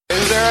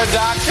a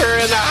doctor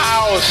in the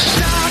house.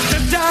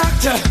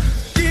 Doctor,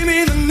 give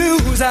me the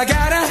news. I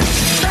got a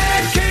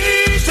bad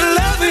case of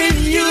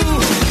loving you.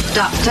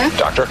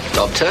 Doctor,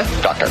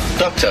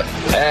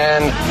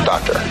 and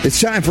doctor. It's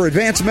time for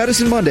Advanced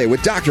Medicine Monday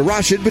with Dr.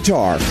 Rashid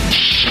Buttar.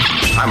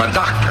 I'm a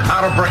doctor,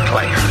 not a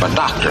bricklayer. A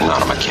doctor,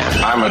 not a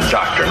mechanic. I'm a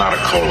doctor, not a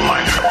coal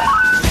miner.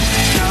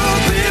 No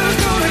pill's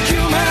gonna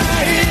kill my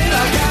head.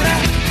 I got a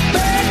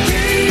bad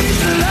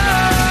case of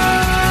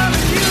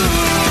loving you.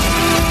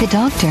 The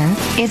doctor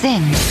is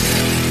in.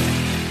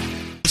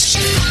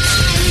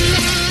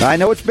 I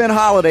know it's been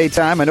holiday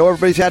time. I know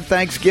everybody's had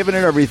Thanksgiving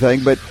and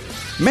everything, but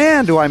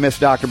man, do I miss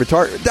Dr.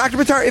 Buttar. Dr.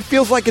 Buttar, it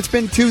feels like it's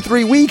been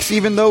 2-3 weeks,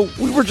 even though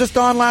we were just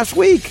on last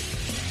week.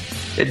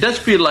 It does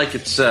feel like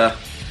it's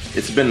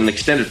been an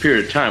extended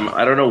period of time.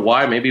 I don't know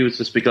why. Maybe it was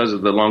just because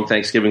of the long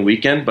Thanksgiving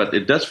weekend, but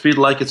it does feel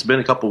like it's been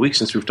a couple of weeks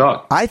since we've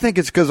talked. I think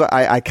it's because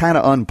I kind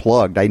of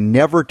unplugged. I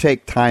never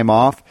take time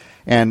off.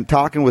 And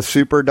talking with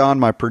Super Don,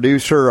 my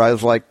producer, I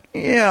was like,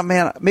 yeah,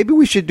 man, maybe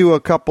we should do a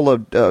couple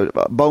of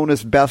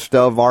bonus best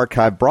of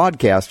archive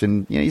broadcasts.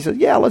 And he said,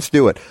 yeah, let's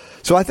do it.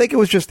 So I think it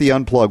was just the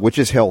unplug, which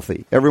is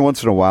healthy. Every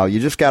once in a while, you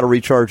just got to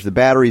recharge the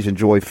batteries,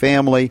 enjoy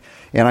family.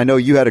 And I know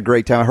you had a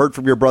great time. I heard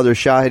from your brother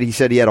Shahid. He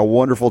said he had a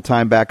wonderful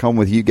time back home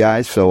with you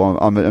guys. So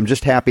I'm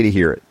just happy to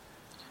hear it.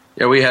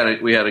 Yeah, we had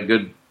a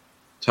good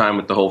time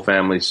with the whole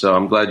family. So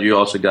I'm glad you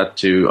also got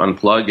to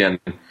unplug, and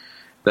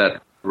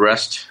that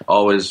rest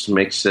always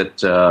makes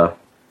the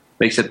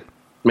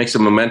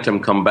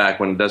momentum come back.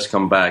 When it does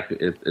come back,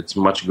 it's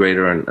much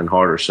greater and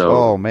harder. So,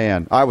 oh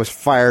man, I was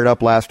fired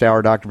up last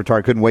hour, Dr. Buttar.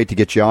 I couldn't wait to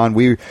get you on.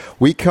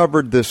 We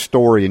covered this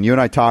story, and you and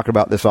I talked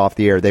about this off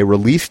the air. They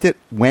released it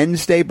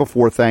Wednesday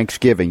before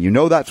Thanksgiving. You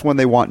know that's when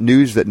they want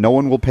news that no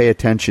one will pay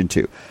attention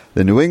to.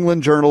 The New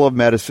England Journal of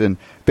Medicine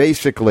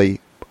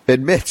basically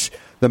admits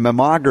the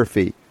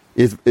mammography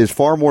is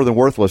far more than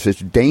worthless. It's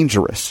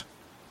dangerous.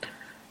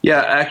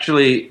 Yeah,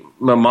 actually,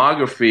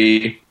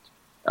 mammography,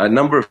 a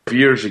number of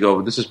years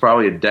ago, this is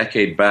probably a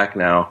decade back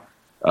now,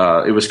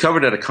 it was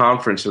covered at a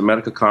conference, a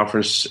medical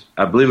conference.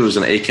 I believe it was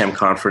an ACAM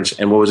conference.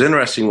 And what was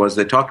interesting was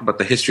they talked about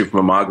the history of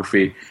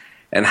mammography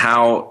and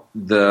how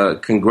the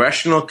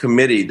congressional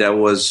committee that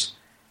was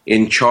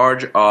in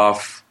charge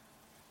of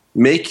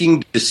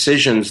making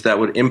decisions that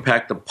would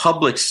impact the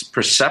public's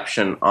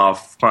perception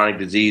of chronic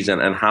disease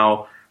and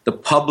how the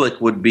public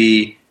would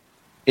be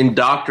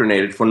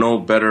indoctrinated, for no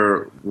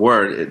better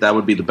word, that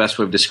would be the best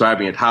way of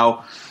describing it,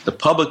 how the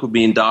public would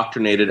be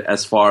indoctrinated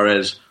as far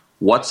as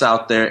what's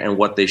out there and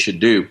what they should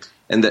do.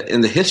 And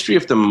the history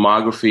of the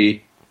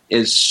mammography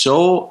is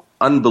so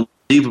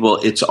unbelievable.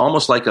 It's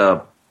almost like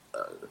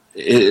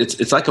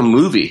it's like a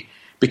movie,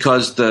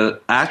 because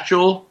the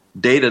actual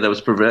data that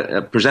was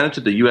presented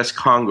to the U.S.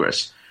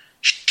 Congress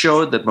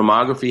showed that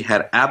mammography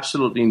had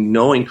absolutely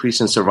no increase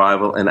in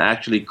survival and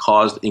actually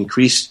caused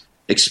increased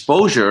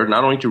exposure,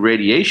 not only to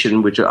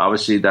radiation, which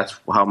obviously that's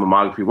how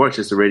mammography works,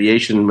 it's the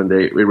radiation when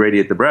they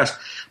irradiate the breast,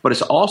 but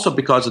it's also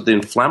because of the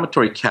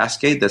inflammatory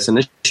cascade that's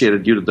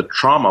initiated due to the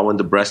trauma when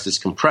the breast is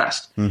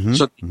compressed. Mm-hmm.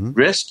 So the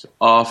risk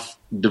of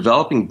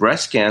developing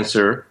breast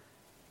cancer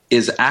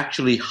is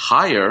actually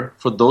higher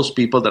for those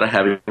people that are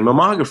having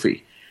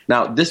mammography.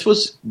 Now, this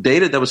was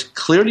data that was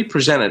clearly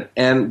presented,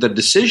 and the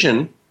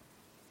decision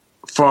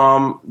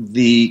from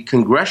the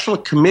congressional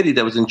committee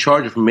that was in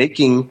charge of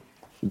making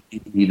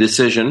the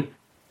decision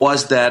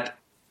was that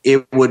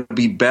it would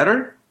be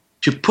better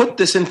to put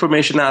this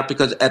information out,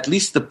 because at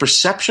least the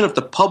perception of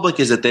the public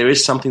is that there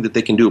is something that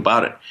they can do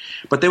about it.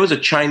 But there was a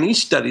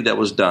Chinese study that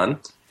was done,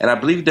 and I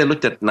believe they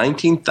looked at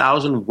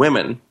 19,000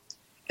 women,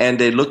 and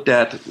they looked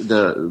at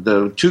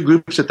the two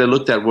groups that they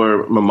looked at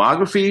were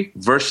mammography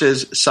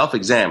versus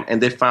self-exam,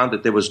 and they found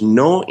that there was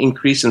no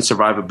increase in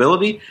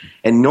survivability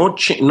and no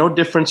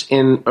difference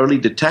in early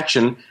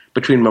detection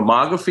between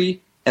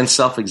mammography and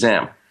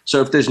self-exam. So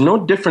if there's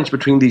no difference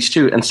between these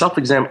two, and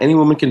self-exam any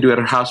woman can do at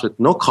her house with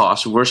no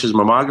cost, versus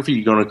mammography,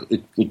 you're going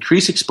to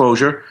increase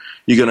exposure,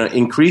 you're going to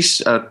increase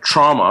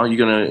trauma, you're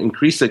going to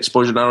increase the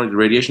exposure not only to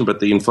radiation but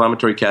the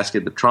inflammatory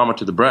cascade, the trauma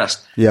to the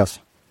breast. Yes.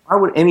 Why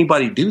would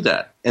anybody do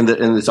that? And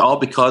it's all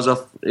because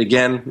of,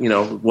 again,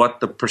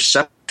 what the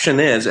perception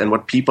is and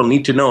what people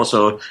need to know.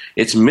 So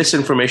it's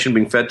misinformation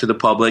being fed to the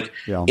public.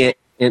 Yeah.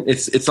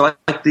 It's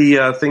like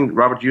the thing,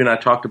 Robert, you and I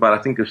talked about,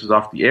 I think this was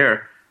off the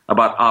air,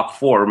 about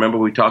OPT4. Remember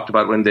we talked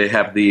about when they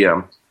have the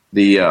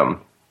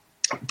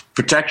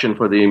protection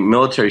for the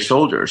military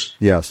soldiers.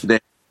 Yes.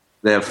 They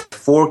have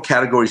 4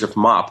 categories of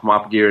MOP.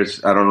 MOP gear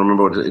is, I don't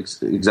remember what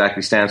it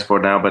exactly stands for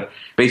now, but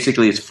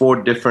basically it's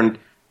 4 different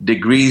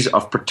degrees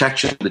of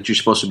protection that you're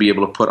supposed to be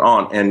able to put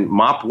on. And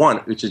MOP 1,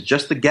 which is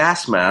just the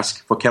gas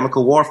mask for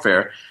chemical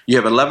warfare, you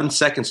have 11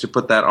 seconds to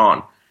put that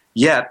on.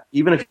 Yet,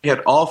 even if you had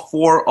all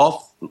four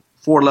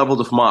levels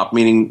of MOP,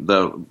 meaning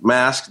the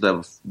mask,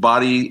 the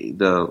body,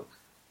 the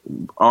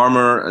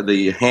armor,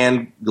 the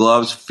hand,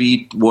 gloves,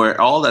 feet,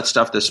 wear all that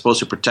stuff that's supposed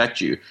to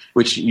protect you,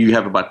 which you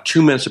have about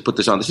 2 minutes to put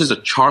this on. This is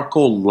a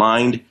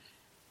charcoal-lined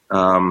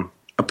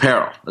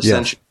apparel,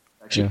 essentially.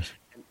 Yes.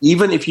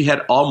 Even if you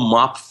had all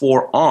MOP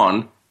 4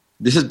 on,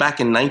 this is back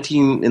in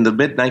the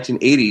mid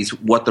 1980s,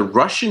 what the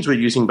Russians were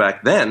using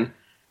back then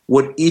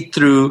would eat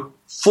through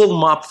full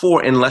MOP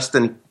 4 in less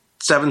than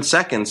 7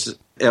 seconds,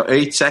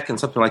 8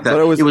 seconds, something like that. But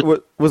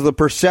it was the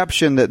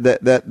perception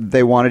that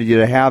they wanted you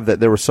to have, that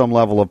there was some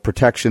level of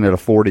protection it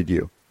afforded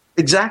you.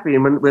 Exactly.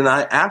 And when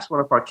I asked one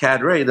of our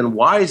cadre, then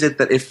why is it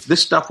that if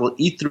this stuff will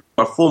eat through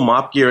our full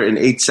MOP gear in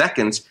 8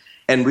 seconds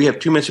and we have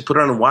 2 minutes to put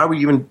it on, why are we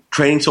even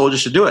training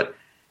soldiers to do it?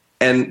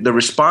 And the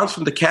response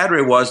from the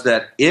cadre was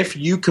that if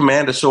you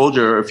command a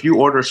soldier, or if you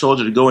order a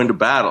soldier to go into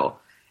battle,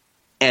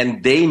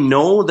 and they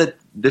know that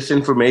this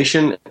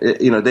information,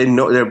 they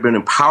know they've been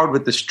empowered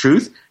with this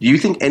truth, do you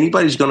think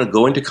anybody's going to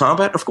go into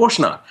combat? Of course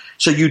not.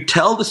 So you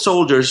tell the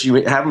soldiers, you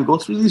have them go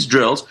through these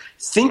drills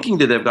thinking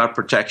that they've got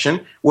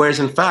protection, whereas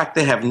in fact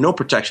they have no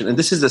protection. And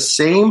this is the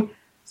same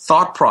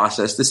thought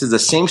process. This is the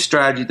same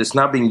strategy that's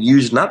not being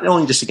used not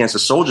only just against the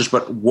soldiers,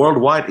 but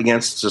worldwide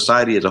against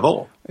society as a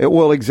whole.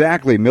 Well,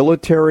 exactly.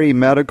 Military,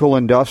 medical,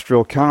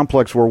 industrial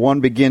complex, where one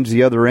begins,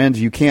 the other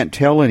ends, you can't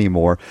tell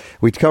anymore.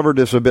 We covered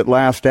this a bit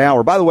last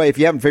hour. By the way, if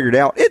you haven't figured it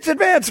out, it's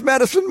Advanced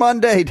Medicine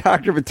Monday.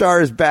 Dr.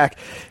 Buttar is back,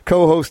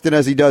 co-hosting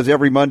as he does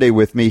every Monday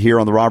with me here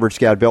on the Robert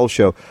Scott Bell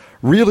Show.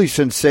 Really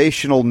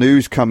sensational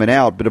news coming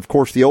out, but of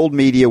course the old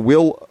media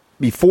will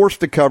be forced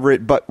to cover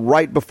it, but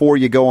right before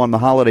you go on the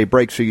holiday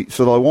break, so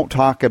they won't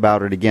talk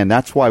about it again.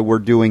 That's why we're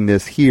doing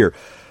this here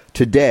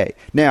today.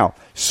 Now,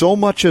 so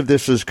much of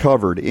this is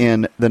covered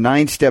in the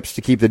 9 steps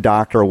to keep the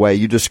doctor away.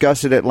 You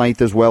discuss it at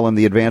length as well in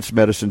the Advanced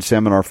Medicine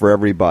Seminar for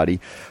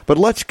everybody. But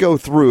let's go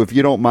through, if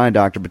you don't mind,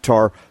 Dr.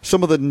 Buttar,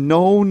 some of the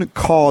known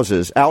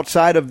causes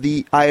outside of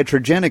the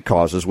iatrogenic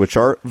causes, which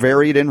are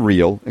varied and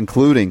real,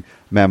 including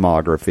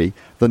mammography,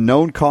 the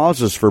known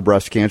causes for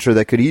breast cancer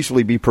that could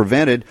easily be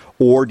prevented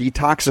or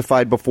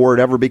detoxified before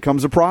it ever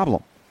becomes a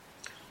problem.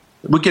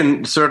 We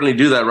can certainly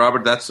do that,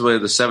 Robert. That's the way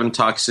the 7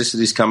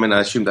 toxicities come in.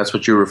 I assume that's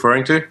what you're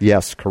referring to?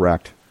 Yes,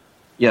 correct.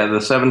 Yeah,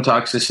 the 7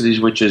 toxicities,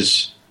 which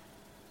is,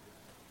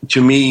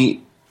 to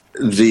me,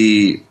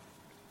 the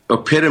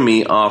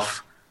epitome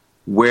of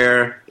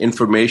where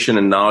information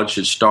and knowledge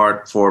should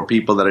start for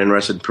people that are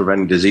interested in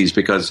preventing disease,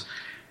 because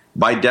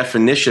by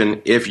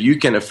definition, if you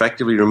can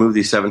effectively remove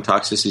these 7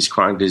 toxicities,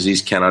 chronic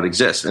disease cannot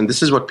exist. And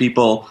this is what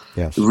people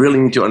really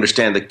need to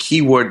understand. The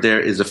key word there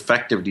is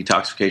effective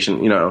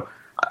detoxification.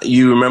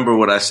 You remember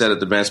what I said at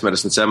the Advanced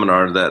Medicine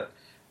Seminar, that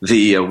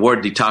the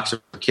word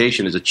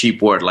detoxification is a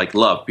cheap word like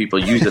love. People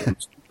use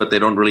it, but they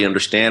don't really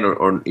understand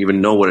or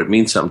even know what it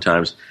means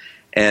sometimes.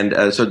 And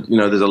so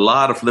there's a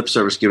lot of lip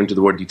service given to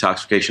the word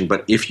detoxification.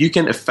 But if you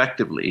can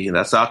effectively, and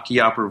that's our key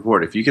operative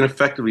word, if you can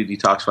effectively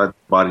detoxify the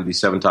body, these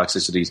 7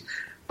 toxicities,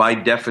 by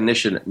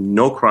definition,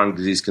 no chronic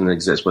disease can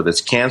exist, whether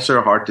it's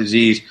cancer, heart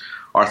disease,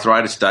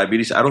 arthritis,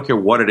 diabetes, I don't care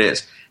what it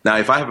is. Now,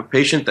 if I have a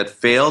patient that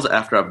fails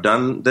after I've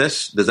done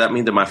this, does that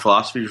mean that my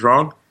philosophy is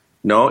wrong?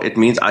 No, it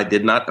means I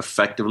did not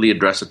effectively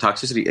address the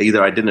toxicity.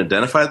 Either I didn't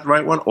identify the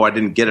right one or I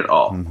didn't get it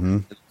all.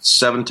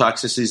 7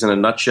 toxicities in a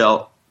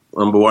nutshell.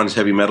 Number 1 is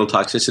heavy metal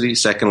toxicity.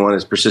 Second one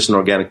is persistent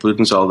organic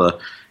pollutants, all the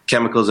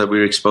chemicals that we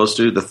were exposed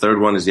to. The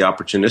third one is the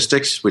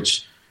opportunistics,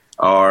 which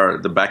are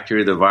the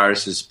bacteria, the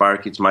viruses,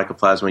 spirochetes,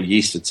 mycoplasma,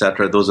 yeast,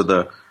 etc. Those are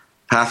the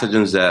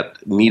pathogens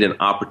that need an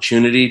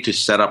opportunity to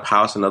set up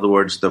house. In other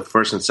words, the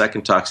first and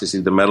second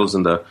toxicity, the metals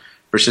and the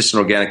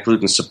persistent organic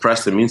pollutants,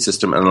 suppress the immune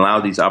system and allow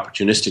these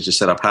opportunistics to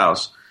set up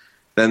house.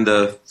 Then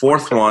the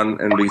fourth one,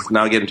 and we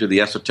now get into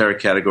the esoteric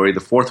category, the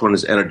fourth one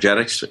is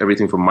energetics,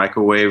 everything from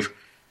microwave,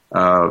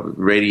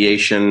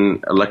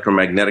 radiation,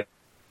 electromagnetic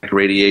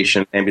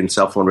radiation, ambient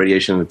cell phone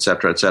radiation, et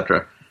cetera, et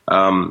cetera.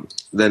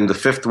 Then the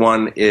fifth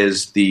one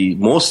is the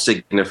most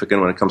significant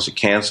when it comes to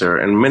cancer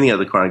and many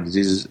other chronic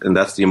diseases, and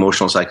that's the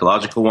emotional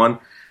psychological one.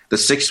 The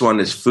sixth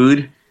one is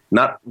food,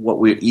 not what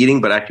we're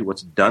eating, but actually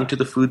what's done to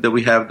the food that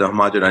we have, the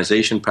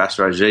homogenization,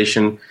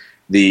 pasteurization,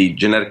 the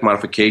genetic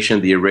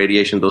modification, the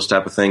irradiation, those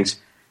type of things.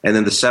 And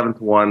then the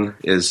seventh one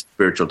is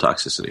spiritual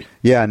toxicity.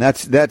 Yeah, and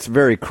that's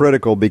very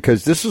critical,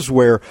 because this is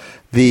where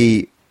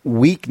the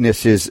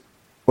weakness is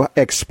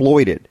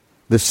exploited,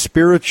 the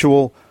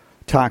spiritual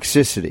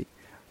toxicity.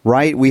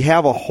 Right? We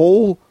have a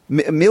whole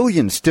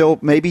million, still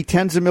maybe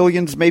tens of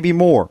millions, maybe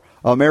more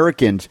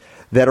Americans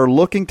that are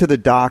looking to the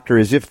doctor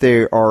as if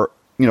they are,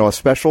 a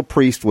special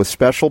priest with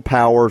special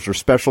powers or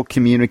special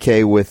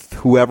communique with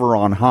whoever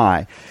on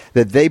high,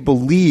 that they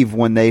believe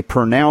when they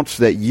pronounce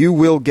that you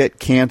will get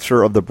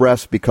cancer of the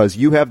breast because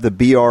you have the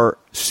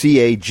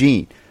BRCA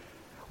gene,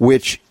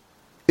 which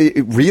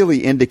it really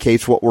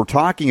indicates what we're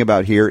talking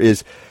about here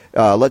is,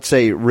 let's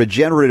say,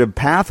 regenerative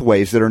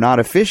pathways that are not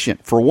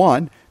efficient, for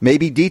one.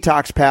 Maybe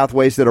detox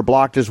pathways that are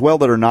blocked as well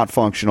that are not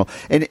functional.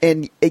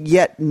 And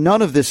yet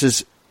none of this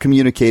is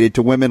communicated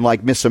to women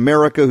like Miss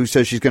America, who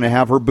says she's going to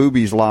have her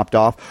boobies lopped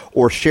off,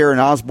 or Sharon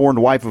Osbourne,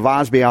 the wife of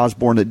Osby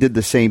Osbourne, that did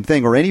the same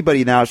thing, or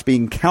anybody now that's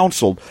being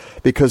counseled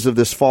because of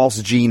this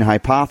false gene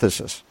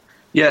hypothesis.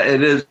 Yeah,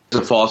 it is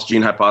a false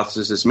gene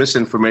hypothesis. It's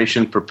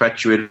misinformation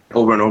perpetuated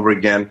over and over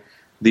again.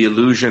 The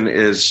illusion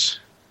is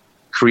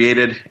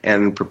created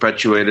and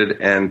perpetuated,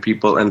 and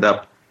people end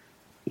up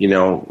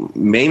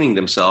maiming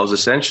themselves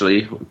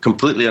essentially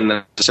completely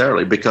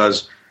unnecessarily,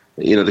 because,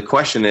 the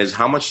question is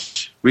how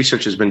much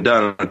research has been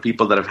done on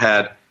people that have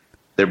had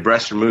their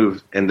breasts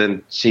removed and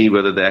then see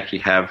whether they actually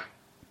have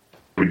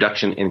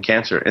reduction in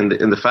cancer. And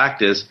the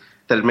fact is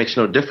that it makes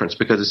no difference,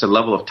 because it's a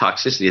level of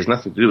toxicity. It has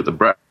nothing to do with the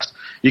breast.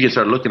 You can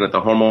start looking at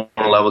the hormonal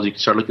levels. You can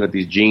start looking at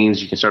these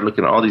genes. You can start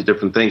looking at all these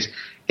different things.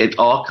 It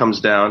all comes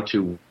down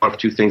to one of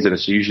two things, and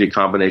it's usually a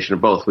combination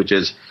of both, which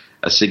is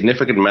a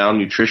significant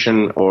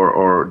malnutrition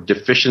or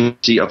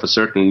deficiency of a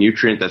certain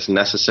nutrient that's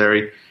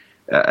necessary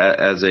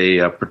as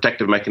a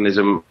protective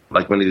mechanism,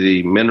 like many of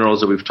the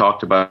minerals that we've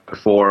talked about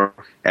before,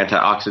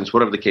 antioxidants,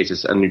 whatever the case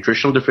is, a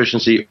nutritional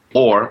deficiency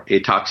or a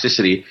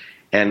toxicity.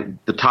 And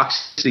the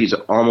toxicity is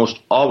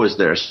almost always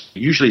there. So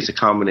usually it's a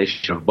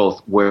combination of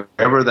both.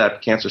 Wherever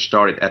that cancer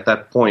started, at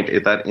that point,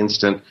 at that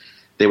instant,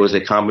 there was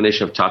a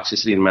combination of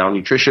toxicity and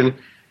malnutrition,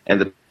 and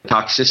the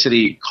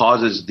toxicity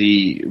causes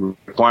the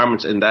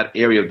requirements in that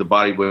area of the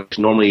body where it's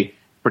normally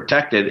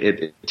protected.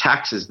 It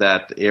taxes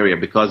that area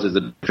because of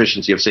the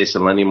deficiency of, say,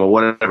 selenium or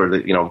whatever.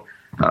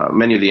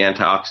 Many of the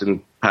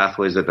antioxidant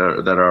pathways that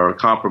are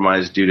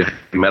compromised due to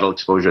heavy metal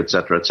exposure, et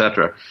cetera, et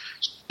cetera.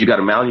 So you've got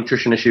a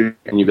malnutrition issue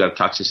and you've got a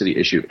toxicity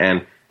issue.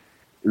 And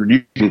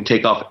you can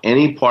take off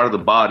any part of the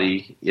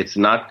body. It's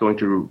not going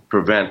to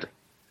prevent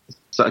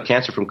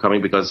cancer from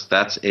coming, because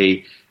that's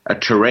a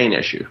terrain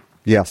issue.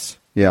 Yes.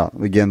 Yeah,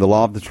 again, the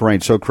law of the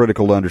terrain, so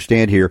critical to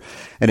understand here.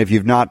 And if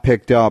you've not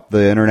picked up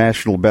the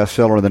international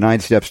bestseller, The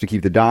 9 Steps to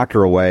Keep the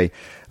Doctor Away,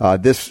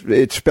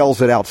 it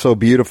spells it out so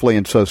beautifully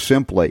and so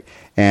simply.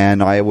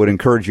 And I would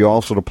encourage you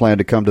also to plan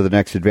to come to the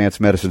next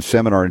Advanced Medicine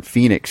Seminar in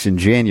Phoenix in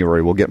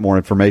January. We'll get more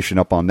information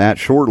up on that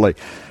shortly.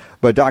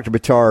 But Dr.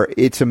 Buttar,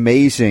 it's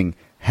amazing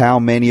how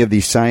many of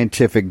these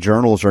scientific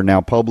journals are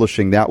now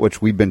publishing that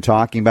which we've been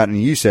talking about.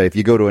 And you say if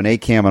you go to an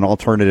ACAM, an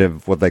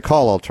alternative, what they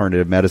call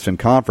alternative medicine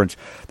conference,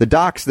 the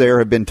docs there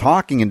have been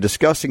talking and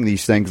discussing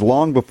these things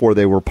long before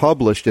they were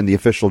published in the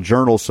official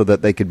journals, so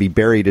that they could be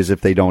buried as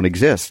if they don't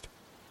exist.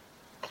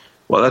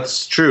 Well,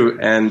 that's true.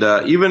 And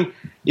even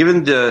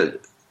the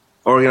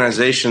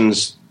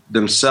organizations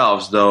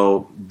themselves,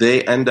 though,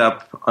 they end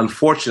up,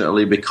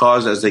 unfortunately,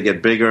 because as they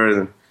get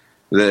bigger,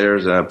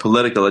 there's a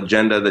political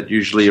agenda that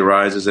usually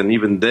arises, and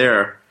even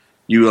there,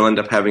 you will end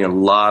up having a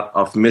lot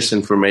of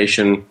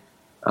misinformation.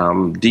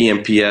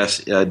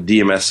 DMPS,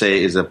 DMSA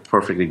is a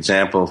perfect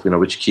example of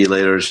which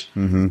chelators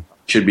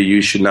should be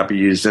used, should not be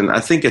used, and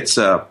I think it's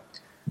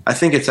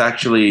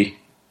actually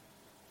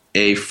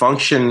a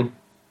function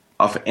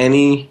of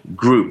any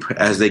group.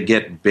 As they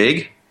get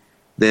big,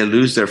 they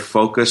lose their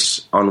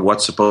focus on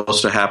what's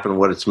supposed to happen,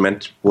 what it's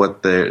meant,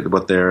 what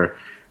their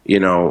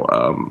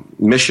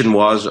mission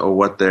was, or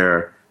what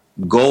their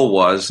goal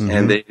was,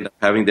 and they end up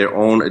having their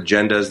own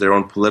agendas, their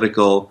own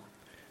political.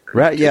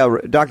 Right, yeah,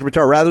 Dr.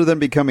 Buttar, rather than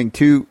becoming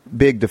too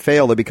big to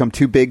fail, they become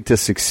too big to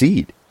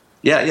succeed.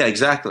 Yeah,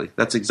 exactly.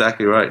 That's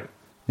exactly right.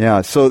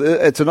 Yeah, so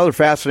it's another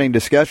fascinating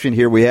discussion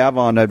here we have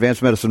on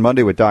Advanced Medicine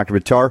Monday with Dr.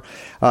 Buttar.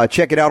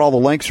 Check it out. All the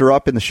links are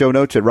up in the show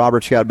notes at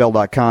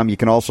robertscottbell.com. You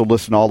can also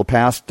listen to all the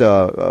past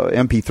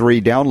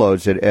MP3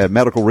 downloads at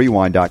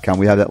medicalrewind.com.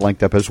 We have that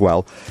linked up as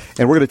well.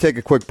 And we're going to take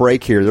a quick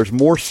break here. There's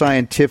more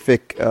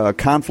scientific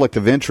conflict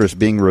of interest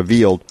being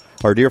revealed.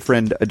 Our dear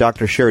friend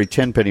Dr. Sherry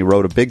Tenpenny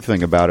wrote a big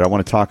thing about it. I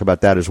want to talk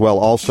about that as well.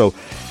 Also,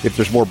 if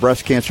there's more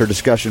breast cancer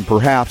discussion,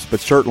 perhaps,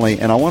 but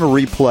certainly, and I want to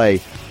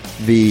replay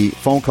the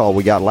phone call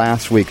we got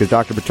last week, because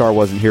Dr. Buttar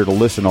wasn't here to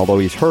listen, although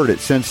he's heard it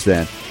since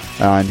then,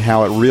 and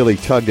how it really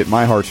tugged at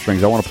my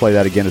heartstrings. I want to play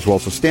that again as well.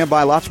 So stand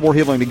by. Lots more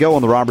healing to go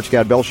on the Robert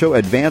Scott Bell Show,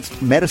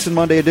 Advanced Medicine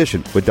Monday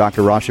edition with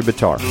Dr. Rasha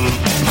Buttar.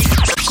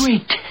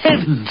 Great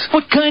heavens!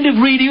 What kind of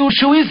radio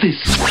show is this?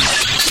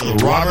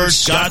 The Robert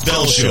Scott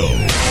Bell Show.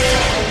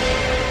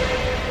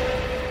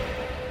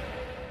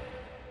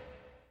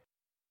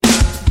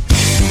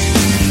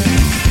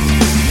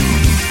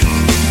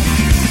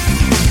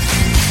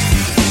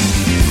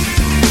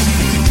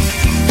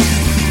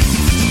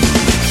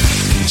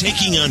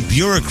 Taking on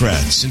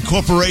bureaucrats and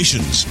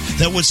corporations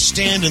that would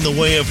stand in the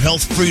way of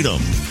health freedom.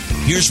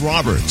 Here's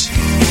Robert.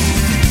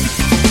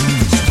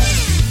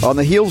 On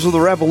the heels of the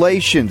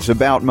revelations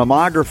about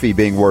mammography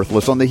being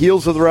worthless, on the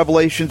heels of the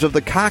revelations of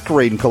the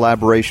Cochrane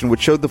collaboration,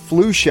 which showed the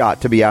flu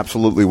shot to be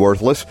absolutely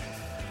worthless,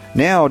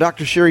 now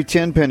Dr. Sherry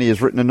Tenpenny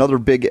has written another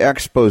big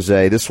expose,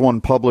 this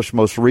one published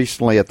most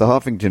recently at the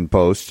Huffington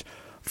Post.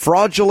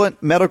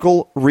 Fraudulent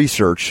medical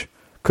research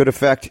could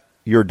affect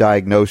your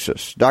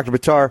diagnosis. Dr.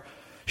 Buttar,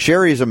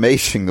 Sherry is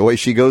amazing the way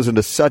she goes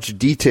into such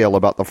detail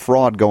about the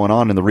fraud going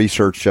on in the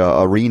research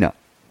arena.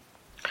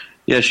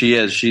 Yeah, she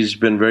is. She's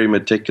been very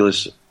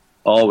meticulous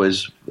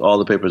always, all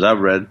the papers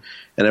I've read,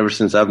 and ever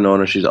since I've known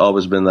her, she's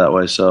always been that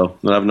way. So,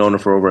 and I've known her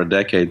for over a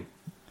decade.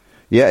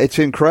 Yeah, it's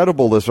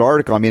incredible, this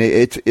article. I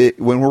mean,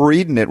 when we're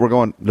reading it, we're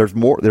going, there's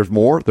more.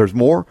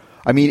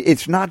 I mean,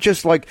 it's not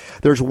just like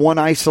there's one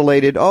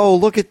isolated, oh,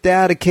 look at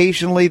that.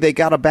 Occasionally they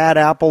got a bad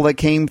apple that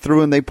came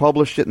through and they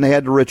published it and they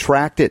had to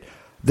retract it.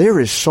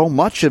 There is so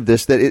much of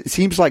this that it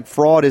seems like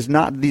fraud is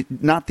not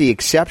the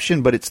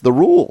exception, but it's the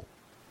rule.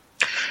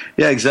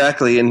 Yeah,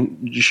 exactly.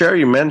 And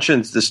Sherry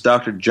mentions this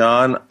Dr.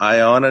 John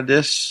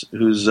Ioannidis,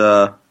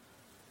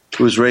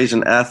 who was raised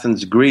in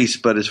Athens, Greece,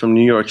 but is from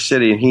New York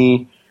City, and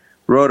he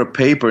wrote a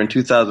paper in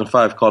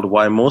 2005 called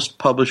 "Why Most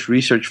Published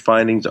Research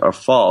Findings Are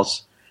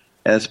False,"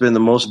 and it's been the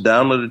most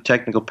downloaded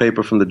technical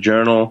paper from the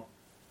journal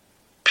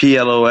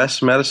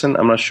PLOS Medicine.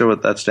 I'm not sure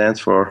what that stands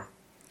for.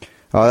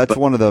 That's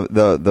one of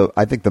the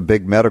I think the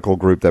big medical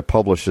group that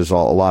publishes a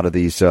lot of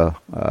these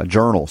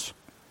journals.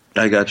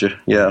 I got you.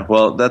 Yeah.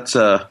 Well, that's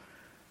a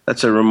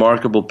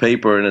remarkable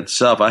paper in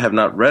itself. I have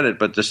not read it,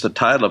 but just the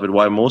title of it,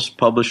 "Why Most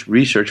Published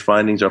Research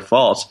Findings Are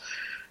False."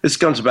 This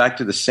comes back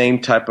to the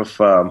same type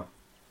of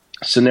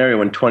scenario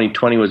when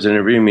 2020 was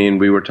interviewing me, and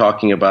we were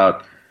talking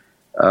about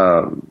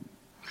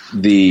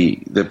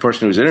the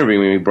person who was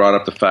interviewing me brought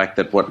up the fact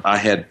that what I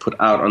had put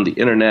out on the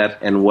internet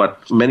and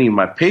what many of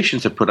my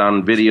patients have put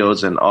on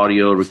videos and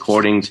audio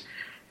recordings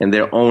and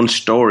their own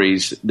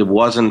stories, that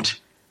wasn't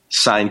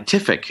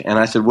scientific. And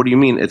I said, what do you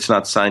mean it's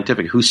not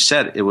scientific? Who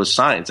said it was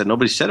science? And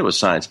nobody said it was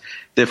science.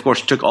 They, of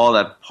course, took all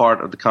that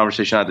part of the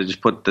conversation out. They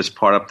just put this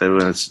part up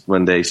there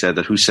when they said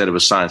that who said it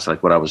was science,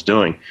 like what I was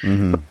doing.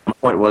 Mm-hmm. But my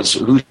point was,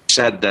 who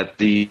said that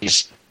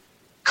these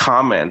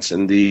comments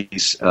and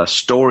these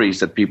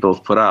stories that people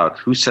put out,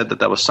 who said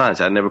that was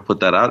science? I never put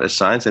that out as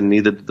science, and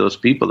neither did those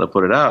people that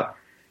put it out.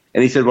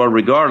 And he said, well,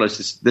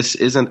 regardless, this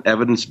isn't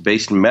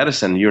evidence-based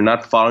medicine. You're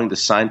not following the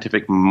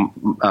scientific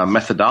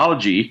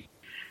methodology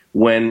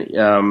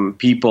when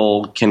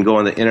people can go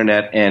on the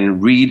internet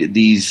and read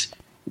these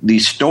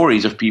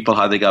stories of people,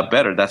 how they got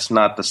better. That's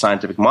not the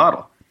scientific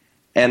model.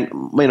 And,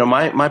 you know,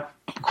 my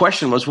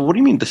question was, well, what do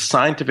you mean the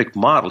scientific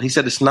model? He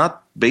said it's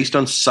not based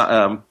on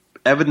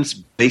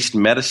evidence-based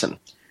medicine.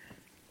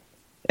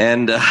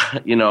 And,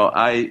 you know,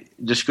 I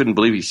just couldn't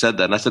believe he said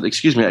that. And I said,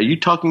 excuse me, are you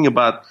talking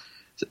about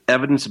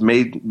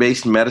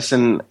evidence-based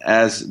medicine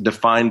as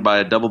defined by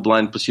a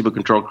double-blind,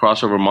 placebo-controlled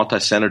crossover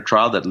multi-center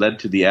trial that led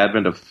to the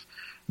advent of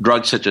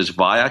drugs such as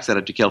Vioxx that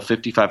had to kill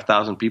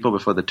 55,000 people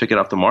before they took it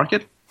off the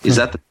market? Is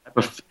that the type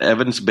of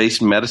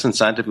evidence-based medicine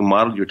scientific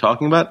model you're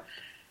talking about?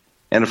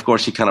 And, of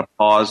course, he kind of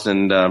paused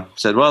and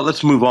said, well,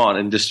 let's move on,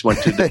 and just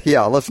went to the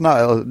yeah, let's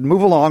not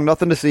move along.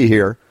 Nothing to see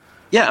here.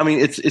 Yeah, I mean,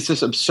 it's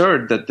just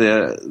absurd that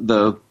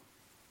the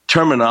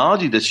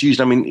terminology that's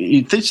used. I mean,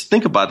 you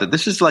think about it.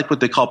 This is like what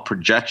they call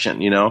projection,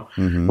 you know.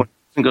 Mm-hmm. When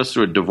a person goes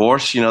through a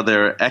divorce, you know,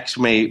 their ex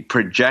may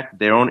project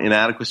their own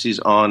inadequacies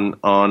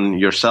on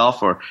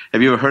yourself. Or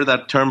have you ever heard of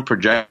that term,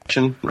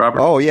 projection, Robert?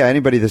 Oh, yeah.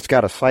 Anybody that's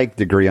got a psych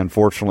degree,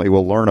 unfortunately,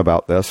 will learn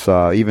about this.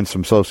 Even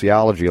some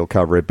sociology will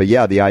cover it. But,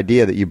 yeah, the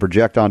idea that you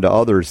project onto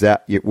others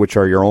which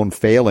are your own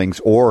failings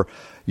or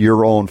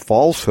your own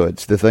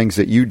falsehoods, the things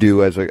that you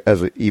do as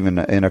even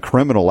in a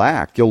criminal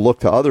act, you'll look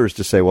to others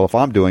to say, well, if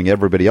I'm doing it,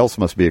 everybody else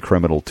must be a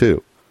criminal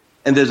too.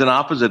 And there's an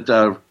opposite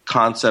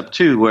concept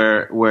too,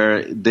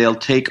 where they'll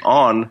take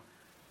on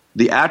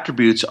the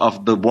attributes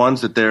of the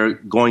ones that they're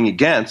going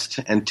against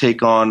and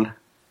take on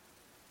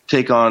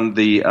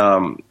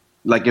the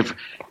like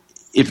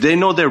if they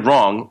know they're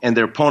wrong and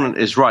their opponent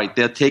is right,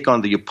 they'll take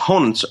on the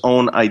opponent's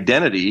own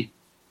identity.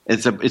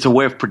 It's a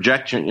way of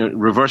projection,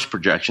 reverse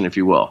projection, if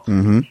you will.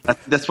 Mm-hmm.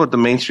 That's what the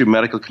mainstream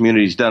medical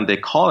community has done. They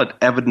call it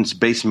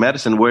evidence-based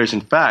medicine, whereas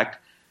in fact,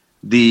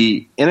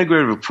 the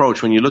integrative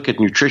approach, when you look at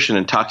nutrition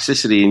and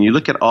toxicity and you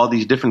look at all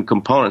these different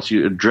components,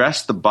 you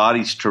address the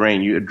body's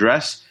terrain, you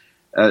address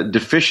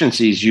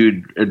deficiencies,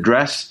 you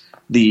address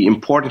the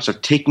importance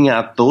of taking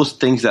out those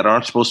things that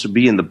aren't supposed to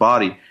be in the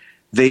body.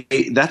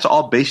 That's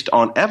all based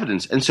on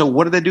evidence. And so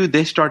what do?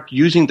 They start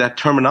using that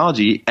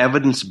terminology,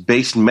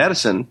 evidence-based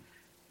medicine,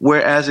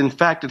 whereas, in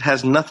fact, it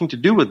has nothing to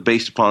do with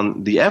based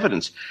upon the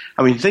evidence.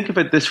 I mean, think of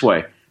it this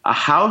way. A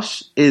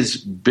house is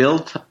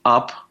built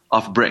up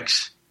of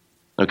bricks,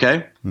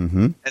 okay?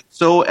 Mm-hmm. And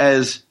so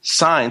as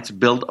science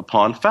built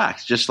upon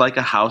facts, just like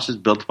a house is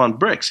built upon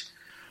bricks.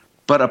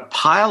 But a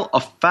pile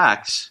of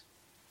facts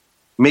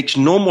makes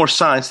no more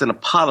science than a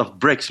pile of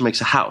bricks makes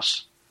a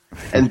house.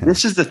 And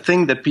this is the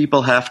thing that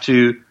people have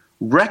to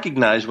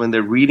recognize when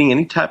they're reading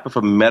any type of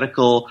a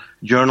medical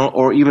journal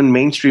or even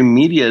mainstream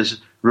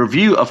media's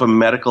review of a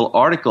medical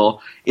article,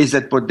 is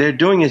that what they're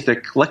doing is they're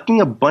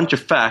collecting a bunch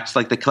of facts,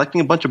 like they're collecting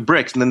a bunch of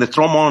bricks, and then they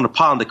throw them all in a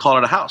pile and they call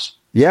it a house.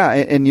 Yeah,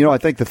 and you know, I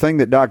think the thing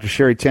that Dr.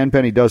 Sherry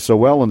Tenpenny does so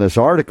well in this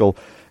article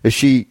is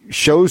she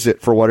shows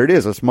it for what it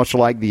is. It's much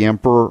like the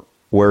emperor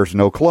wears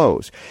no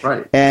clothes.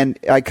 Right. And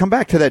I come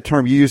back to that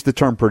term. You used the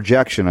term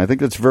projection. I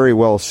think that's very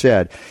well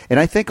said. And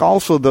I think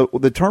also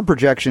the term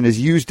projection is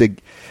used to,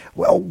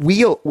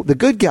 the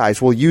good guys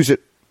will use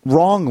it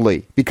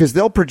wrongly because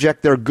they'll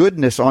project their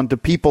goodness onto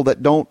people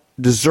that don't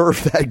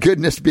deserve that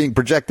goodness being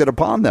projected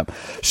upon them.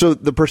 So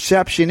the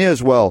perception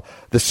is, well,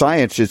 the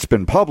science, it's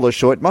been published,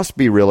 so it must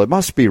be real, it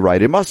must be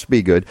right, it must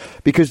be good,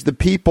 because the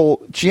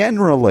people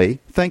generally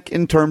think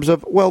in terms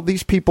of, well,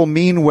 these people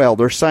mean well,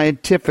 they're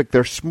scientific,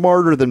 they're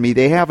smarter than me,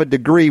 they have a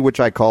degree, which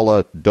I call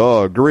a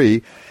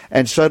degree,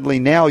 and suddenly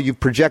now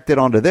you've projected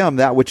onto them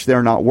that which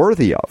they're not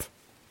worthy of.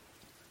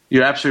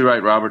 You're absolutely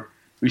right, Robert.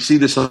 We see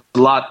this a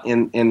lot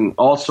in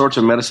all sorts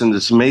of medicine.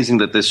 It's amazing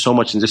that there's so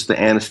much in just the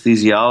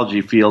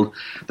anesthesiology field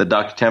that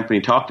Dr.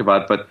 Tempany talked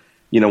about. But,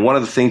 one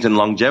of the things in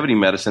longevity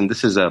medicine,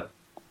 this is a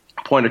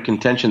point of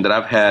contention that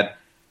I've had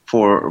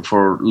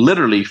for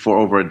literally for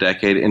over a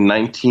decade. In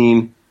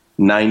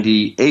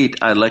 1998,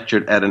 I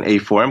lectured at an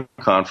A4M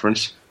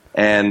conference,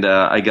 and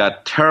I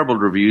got terrible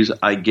reviews.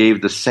 I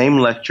gave the same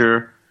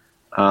lecture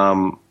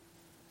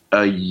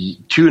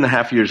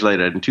 2.5 years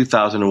later. In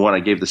 2001, I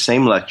gave the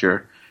same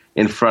lecture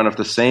in front of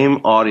the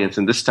same audience,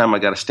 and this time I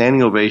got a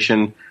standing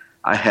ovation.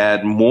 I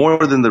had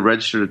more than the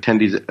registered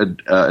attendees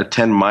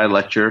attend my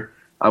lecture.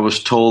 I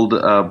was told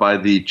by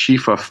the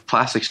chief of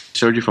plastic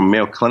surgery from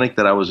Mayo Clinic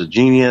that I was a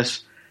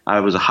genius.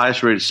 I was the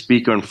highest rated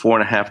speaker in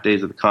 4.5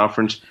 days of the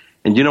conference.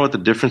 And you know what the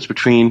difference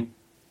between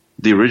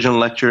the original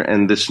lecture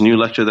and this new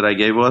lecture that I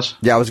gave was?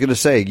 Yeah, I was going to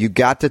say, you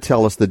got to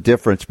tell us the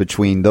difference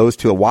between those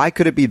two. Why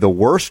could it be the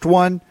worst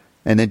one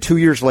and then 2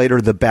 years later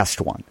the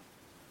best one?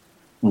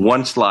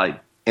 One slide.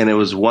 And it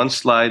was one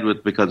slide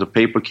because a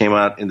paper came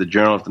out in the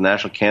Journal of the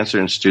National Cancer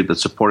Institute that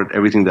supported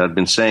everything that I'd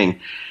been saying.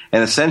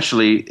 And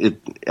essentially,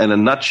 in a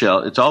nutshell,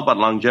 it's all about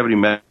longevity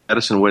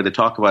medicine, where they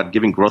talk about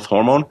giving growth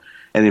hormone.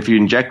 And if you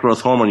inject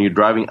growth hormone, you're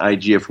driving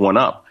IGF-1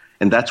 up.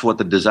 And that's what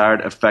the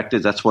desired effect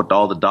is. That's what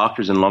all the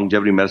doctors in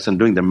longevity medicine are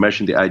doing. They're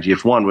measuring the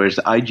IGF-1, whereas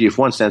the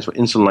IGF-1 stands for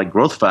insulin-like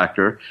growth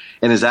factor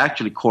and is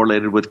actually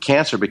correlated with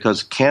cancer,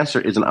 because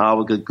cancer is an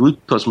obligate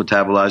glucose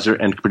metabolizer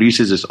and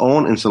produces its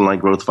own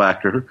insulin-like growth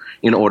factor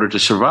in order to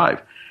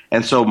survive.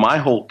 And so my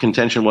whole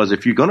contention was,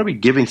 if you're going to be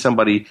giving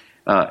somebody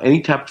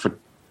any type of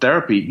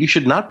therapy, you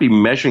should not be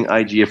measuring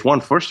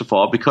IGF-1, first of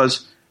all,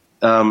 because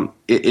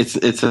it's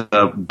a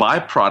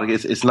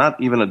byproduct. It's not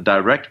even a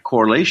direct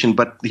correlation.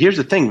 But here's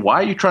the thing.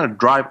 Why are you trying to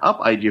drive up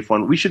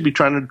IGF-1? We should be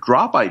trying to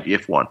drop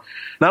IGF-1.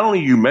 Not only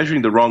are you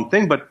measuring the wrong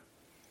thing, but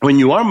when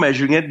you are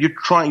measuring it,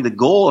 the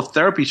goal of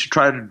therapy is to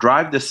try to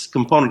drive this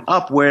component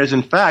up, whereas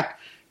in fact,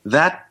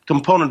 that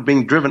component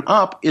being driven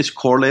up is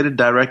correlated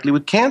directly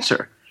with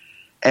cancer.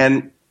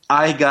 And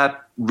I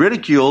got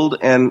ridiculed,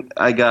 and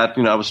I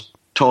was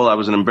told I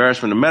was an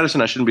embarrassment in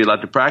medicine. I shouldn't be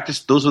allowed to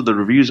practice. Those are the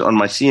reviews on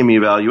my CME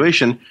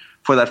evaluation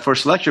for that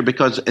first lecture,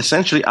 because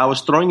essentially I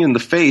was throwing in the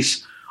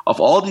face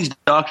of all these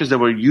doctors that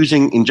were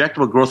using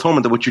injectable growth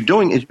hormone that what you're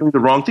doing is doing the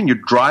wrong thing. You're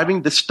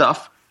driving this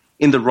stuff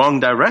in the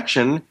wrong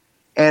direction,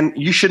 and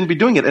you shouldn't be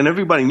doing it. And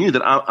everybody knew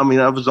that. I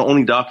was the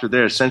only doctor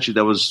there essentially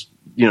that was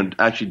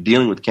actually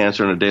dealing with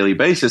cancer on a daily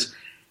basis.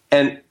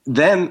 And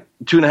then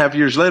 2.5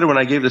 years later, when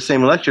I gave the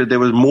same lecture, there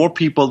was more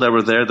people that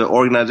were there. The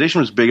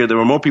organization was bigger. There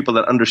were more people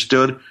that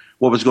understood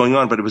what was going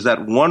on. But it was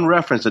that one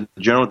reference at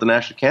the Journal of the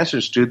National Cancer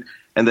Institute,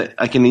 and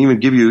I can even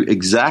give you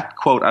exact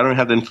quote. I don't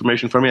have the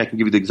information for me. I can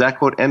give you the exact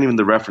quote and even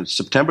the reference.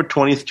 September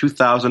 20th,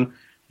 2000,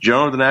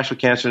 Journal of the National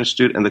Cancer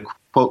Institute, and the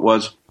quote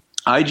was,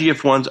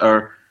 IGF-1s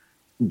are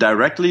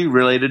directly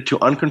related to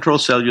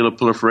uncontrolled cellular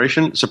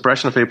proliferation,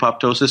 suppression of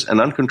apoptosis, and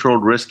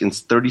uncontrolled risk in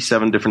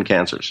 37 different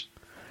cancers.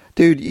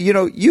 Dude,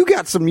 you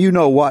got some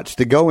you-know-whats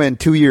to go in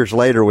 2 years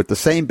later with the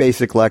same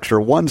basic lecture,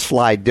 one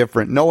slide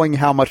different, knowing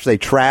how much they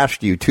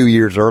trashed you 2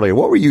 years earlier.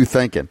 What were you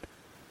thinking?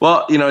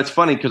 Well, it's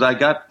funny because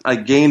I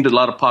gained a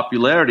lot of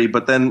popularity,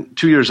 but then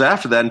 2 years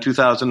after that, in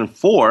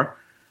 2004,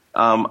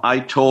 I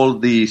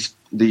told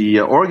the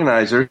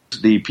organizers,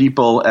 the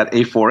people at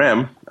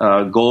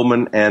A4M,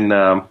 Goldman and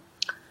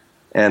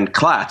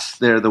Klatz,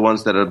 they're the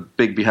ones that are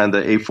big behind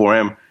the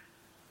A4M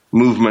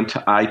movement.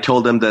 I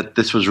told them that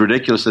this was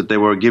ridiculous, that they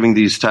were giving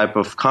these type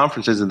of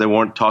conferences and they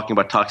weren't talking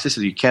about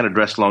toxicity. You can't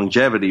address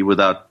longevity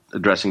without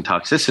addressing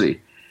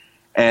toxicity.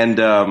 And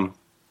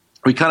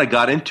we kind of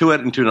got into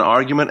an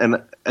argument,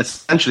 and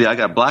essentially I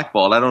got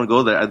blackballed. I don't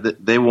go there.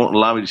 They won't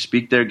allow me to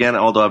speak there again,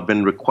 although I've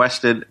been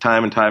requested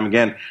time and time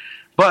again.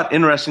 But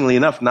interestingly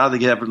enough, now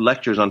they have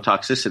lectures on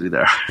toxicity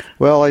there.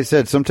 Well, like I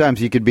said,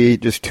 sometimes you could be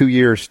just 2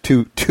 years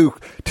too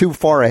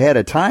far ahead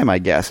of time, I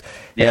guess.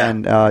 Yeah.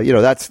 And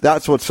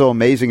that's what's so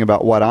amazing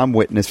about what I'm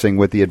witnessing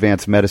with the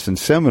advanced medicine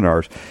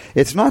seminars.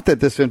 It's not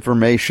that this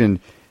information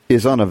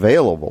is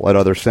unavailable at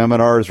other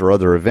seminars or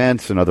other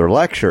events and other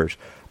lectures,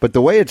 but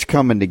the way it's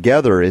coming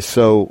together is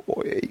so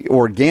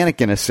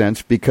organic in a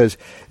sense, because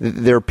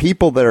there are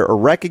people that are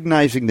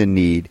recognizing the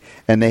need,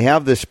 and they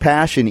have this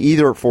passion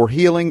either for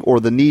healing or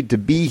the need to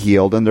be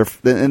healed, and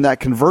that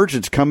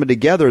convergence coming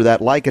together,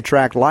 that like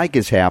attract like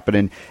is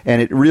happening,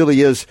 and it really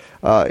is,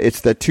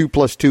 it's the 2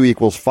 + 2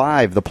 =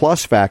 5, the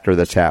plus factor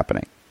that's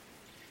happening.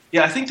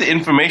 Yeah, I think the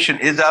information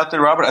is out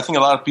there, Robert. I think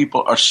a lot of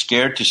people are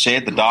scared to say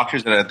it. The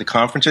doctors that are at the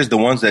conferences, the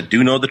ones that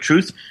do know the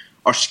truth,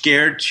 are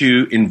scared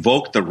to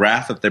invoke the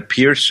wrath of their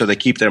peers, so they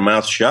keep their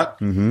mouths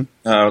shut,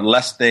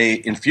 lest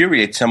they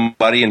infuriate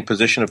somebody in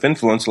position of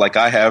influence, like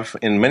I have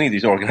in many of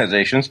these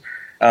organizations.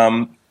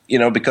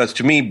 Because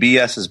to me,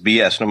 BS is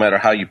BS, no matter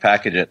how you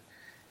package it.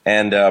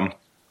 And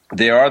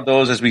there are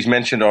those, as we've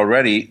mentioned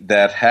already,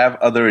 that have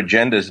other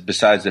agendas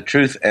besides the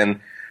truth. And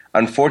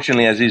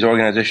unfortunately, as these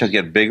organizations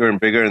get bigger and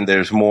bigger, and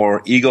there's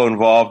more ego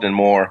involved and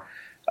more,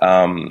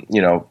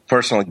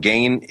 personal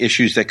gain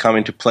issues that come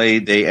into play,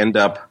 they end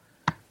up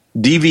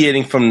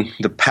deviating from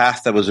the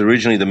path that was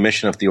originally the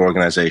mission of the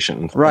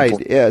organization. Right.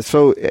 Yeah.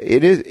 So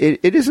it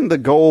isn't the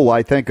goal,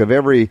 I think, of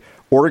every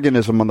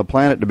organism on the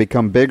planet to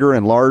become bigger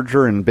and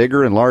larger and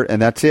bigger and larger,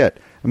 and that's it.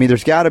 I mean,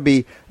 there's got to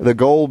be the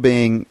goal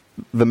being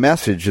the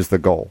message is the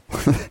goal,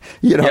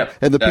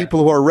 and the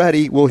people who are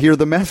ready will hear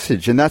the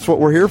message, and that's what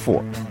we're here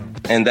for.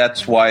 And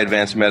that's why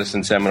Advanced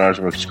Medicine Seminars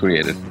was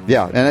created.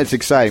 Yeah, and it's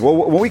exciting. Well,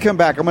 when we come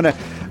back, I'm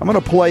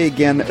gonna play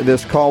again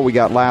this call we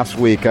got last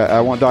week.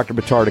 I want Dr.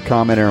 Buttar to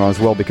comment on it as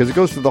well, because it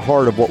goes to the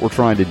heart of what we're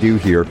trying to do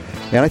here.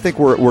 And I think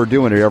we're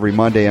doing it every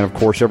Monday, and of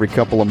course every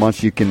couple of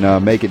months you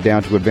can make it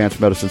down to Advanced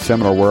Medicine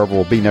Seminar, wherever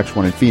we'll be next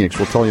one in Phoenix.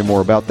 We'll tell you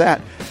more about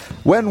that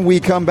when we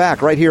come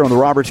back right here on the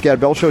Robert Scott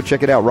Bell Show.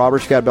 Check it out,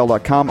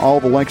 robertscottbell.com. All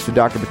the links to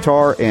Dr.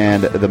 Buttar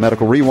and the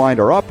Medical Rewind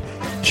are up.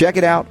 Check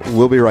it out.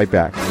 We'll be right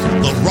back.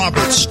 The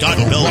Robert Scott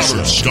Bell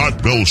Show.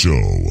 Scott Bell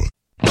Show.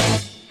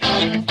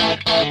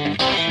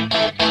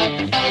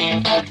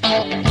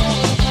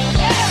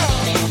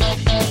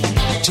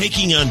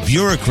 Taking on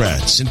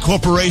bureaucrats and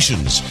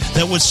corporations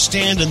that would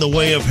stand in the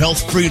way of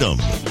health freedom.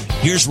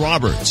 Here's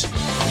Robert.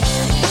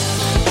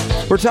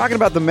 We're talking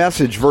about the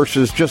message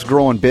versus just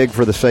growing big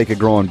for the sake of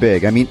growing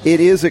big. I mean,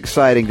 it is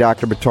exciting,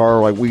 Dr.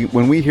 Buttar. Like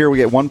when we hear we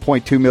get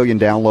 1.2 million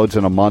downloads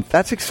in a month,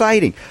 that's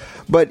exciting.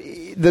 But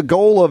the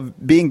goal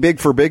of being big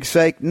for big's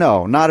sake,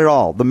 no, not at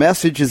all. The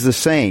message is the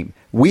same.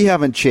 We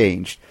haven't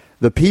changed.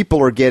 The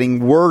people are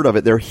getting word of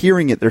it. They're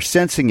hearing it. They're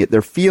sensing it.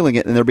 They're feeling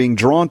it, and they're being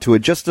drawn to it,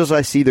 just as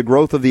I see the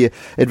growth of the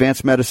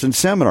Advanced Medicine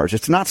Seminars.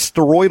 It's not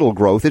steroidal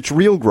growth. It's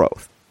real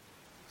growth.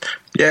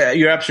 Yeah,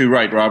 you're absolutely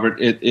right,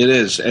 Robert. It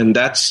is, and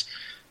that's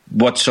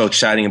what's so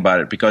exciting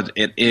about it, because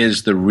it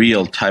is the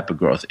real type of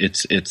growth.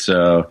 It's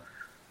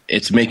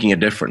making a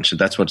difference.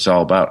 That's what it's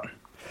all about.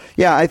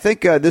 Yeah, I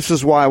think this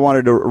is why I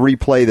wanted to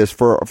replay this.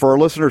 For our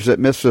listeners that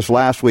missed this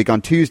last week, on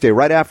Tuesday,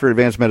 right after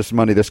Advanced Medicine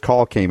Monday, this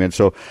call came in.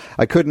 So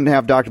I couldn't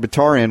have Dr.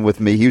 Buttar in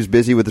with me. He was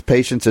busy with the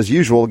patients as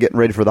usual, getting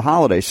ready for the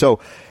holidays. So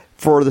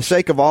for the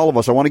sake of all of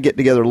us, I want to get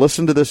together,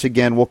 listen to this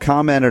again. We'll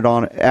comment it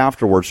on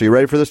afterwards. So you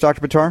ready for this,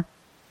 Dr. Buttar?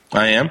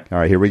 I am. All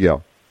right, here we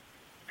go.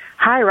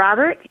 Hi,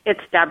 Robert.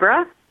 It's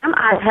Deborah from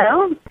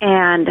Idaho,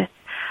 and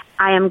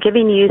I am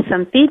giving you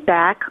some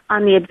feedback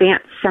on the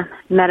Advanced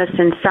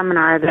Medicine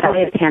Seminar that I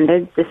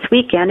attended this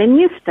weekend in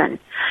Houston.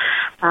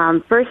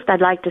 First,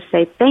 I'd like to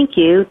say thank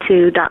you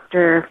to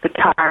Dr.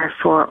 Buttar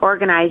for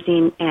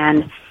organizing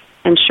and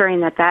ensuring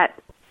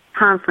that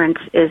conference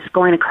is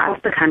going across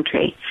the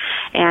country,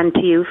 and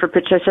to you for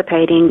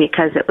participating,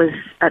 because it was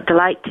a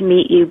delight to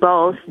meet you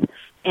both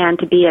and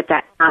to be at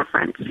that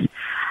conference.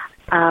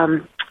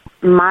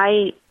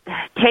 My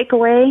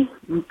takeaway,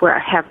 where I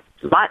have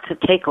lots of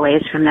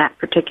takeaways from that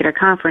particular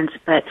conference,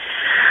 but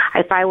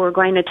if I were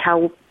going to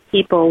tell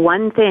people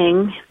one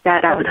thing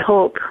that I would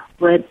hope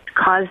would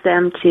cause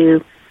them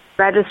to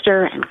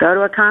register and go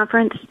to a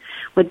conference,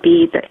 would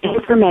be that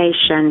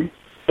information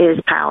is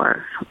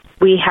power.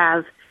 We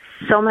have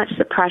so much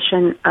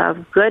suppression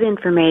of good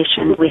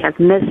information. We have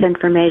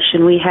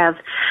misinformation. We have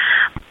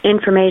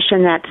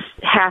information that's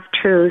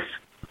half-truths,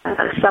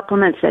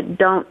 supplements that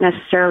don't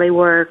necessarily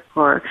work,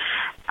 or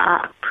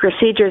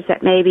procedures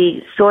that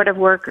maybe sort of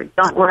work or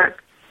don't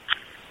work.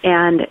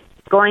 And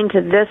going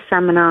to this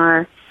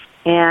seminar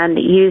and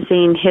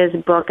using his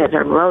book as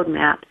a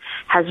roadmap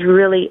has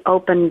really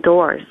opened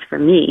doors for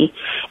me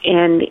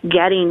in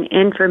getting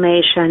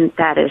information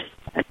that is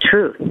a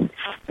truth,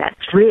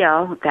 that's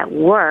real, that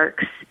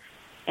works,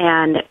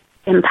 and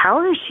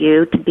empowers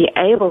you to be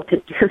able to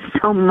do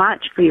so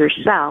much for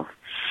yourself,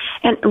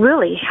 and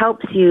really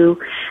helps you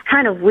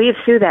kind of weave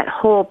through that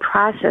whole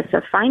process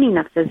of finding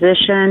a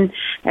physician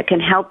that can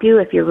help you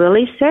if you're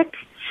really sick,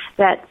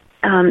 that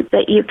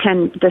you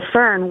can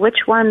discern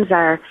which ones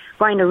are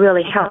going to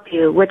really help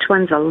you, which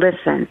ones will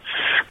listen.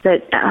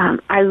 But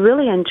I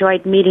really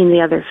enjoyed meeting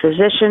the other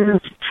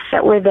physicians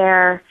that were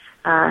there.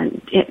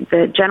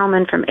 The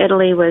gentleman from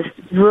Italy was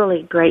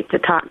really great to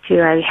talk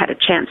to. I had a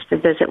chance to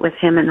visit with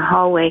him in the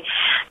hallway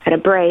at a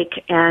break,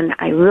 and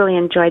I really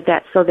enjoyed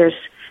that. So there's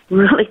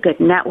really good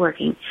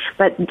networking.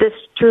 But this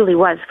truly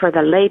was for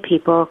the lay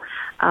people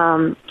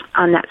on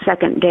that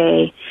second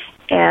day.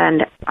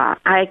 And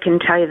I can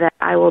tell you that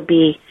I will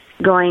be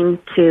going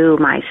to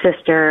my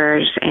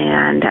sisters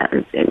and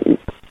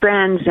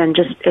friends and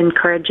just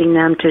encouraging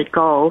them to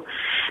go,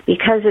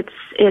 because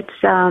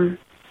it's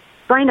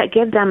going to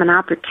give them an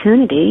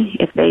opportunity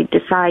if they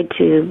decide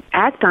to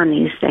act on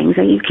these things.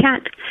 And you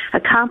can't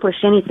accomplish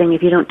anything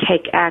if you don't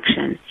take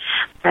action.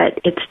 But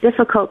it's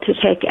difficult to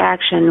take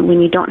action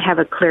when you don't have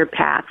a clear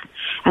path.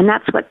 And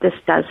that's what this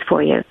does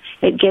for you.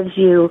 It gives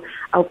you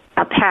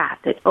a path.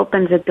 It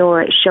opens a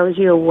door. It shows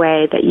you a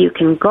way that you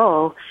can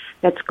go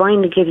that's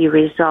going to give you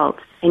results,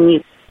 and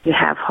you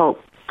have hope.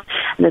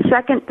 And the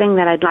second thing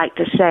that I'd like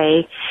to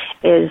say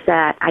is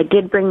that I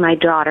did bring my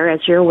daughter, as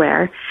you're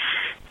aware,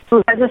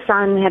 who has a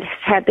son that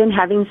had been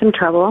having some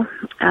trouble,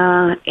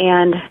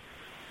 and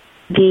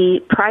the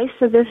price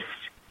of this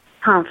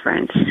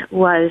conference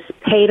was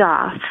paid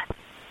off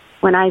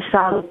when I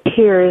saw the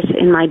tears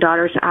in my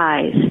daughter's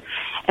eyes,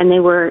 and they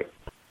were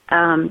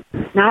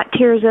not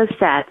tears of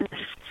sadness.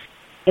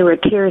 They were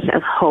tears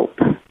of hope,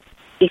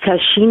 because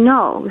she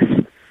knows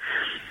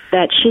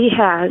that she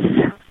has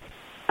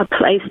a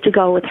place to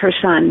go with her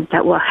son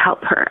that will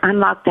help her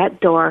unlock that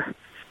door,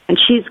 and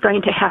she's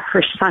going to have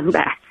her son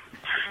back.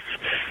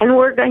 And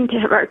we're going to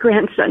have our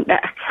grandson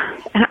back.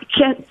 And I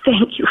can't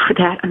thank you for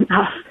that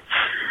enough.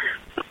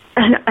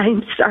 And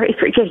I'm sorry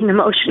for getting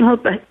emotional,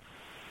 but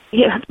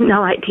you have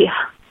no idea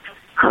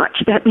how much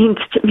that means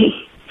to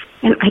me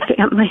and my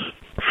family.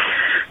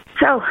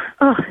 So,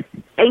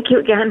 thank you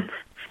again.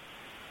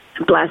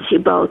 Bless you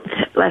both.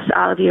 Bless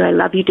all of you. I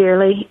love you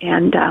dearly,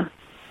 and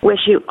wish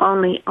you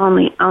only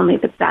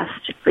the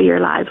best for your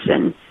lives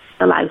and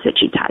the lives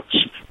that you touch.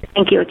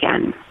 Thank you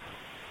again.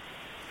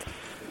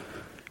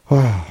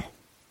 Wow.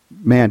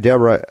 Man,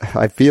 Deborah,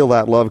 I feel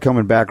that love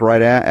coming back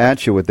right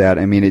at you with that.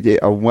 I mean,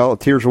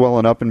 tears are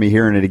welling up in me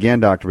hearing it again,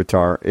 Dr.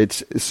 Buttar.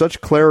 It's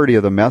such clarity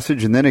of the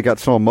message, and then it got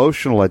so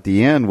emotional at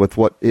the end with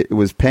what it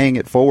was paying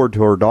it forward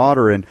to her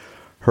daughter and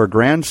her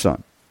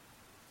grandson.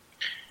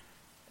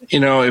 You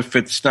know, if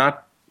it's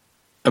not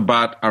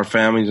about our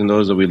families and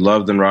those that we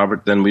love, then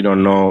Robert, then we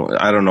don't know.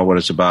 I don't know what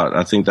it's about.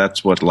 I think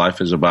that's what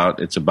life is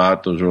about. It's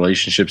about those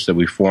relationships that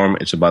we form.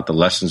 It's about the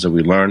lessons that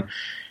we learn.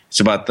 It's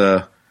about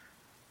the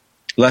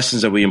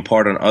lessons that we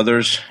impart on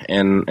others,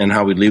 and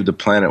how we leave the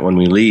planet when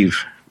we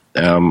leave.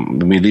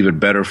 We leave it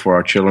better for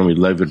our children. We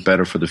leave it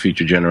better for the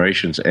future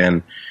generations.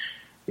 And,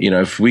 you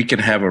know, if we can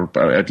have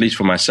at least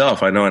for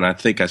myself, I know, and I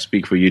think I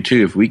speak for you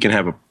too, if we can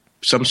have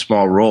some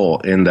small role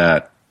in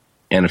that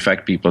and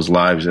affect people's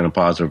lives in a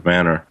positive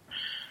manner,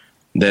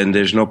 then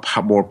there's no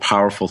more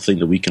powerful thing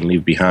that we can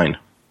leave behind.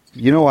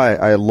 You know,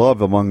 I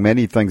love, among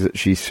many things that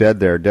she said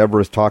there,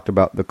 Deborah's talked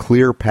about the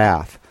clear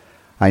path.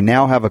 I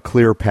now have a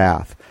clear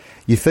path.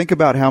 You think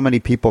about how many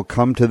people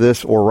come to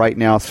this or right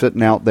now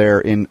sitting out there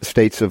in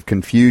states of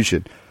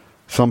confusion.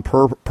 Some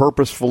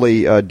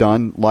purposefully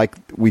done, like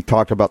we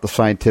talked about the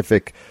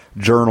scientific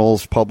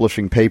journals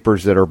publishing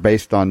papers that are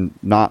based on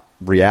not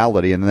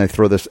reality, and then they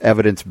throw this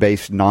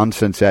evidence-based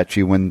nonsense at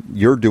you when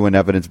you're doing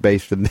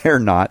evidence-based and they're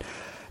not.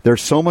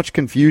 There's so much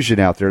confusion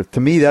out there. To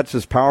me, that's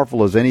as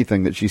powerful as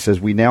anything that she says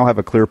we now have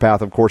a clear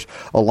path, of course,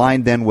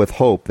 aligned then with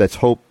hope. That's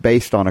hope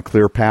based on a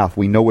clear path.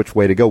 We know which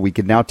way to go. We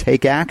can now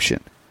take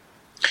action.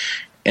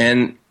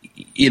 And,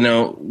 you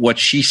know, what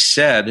she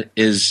said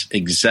is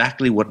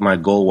exactly what my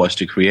goal was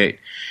to create.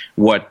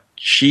 What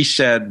she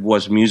said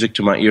was music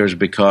to my ears,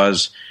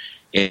 because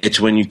it's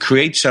when you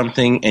create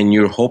something and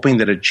you're hoping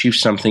that it achieves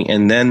something,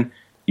 and then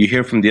you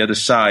hear from the other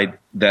side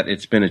that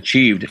it's been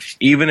achieved,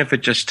 even if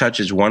it just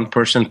touches one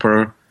person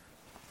per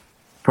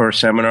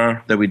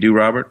seminar that we do,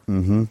 Robert,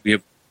 we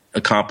have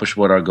accomplished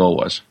what our goal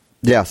was.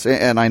 Yes,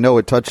 and I know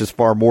it touches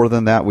far more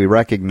than that. We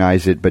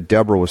recognize it, but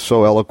Deborah was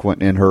so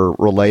eloquent in her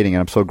relating,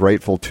 and I'm so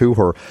grateful to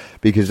her,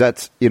 because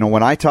that's, you know,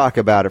 when I talk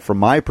about it from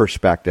my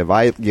perspective,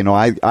 I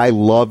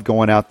love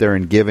going out there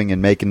and giving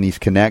and making these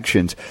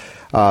connections.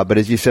 But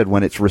as you said,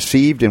 when it's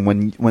received and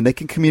when they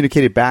can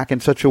communicate it back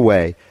in such a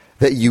way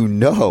that you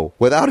know,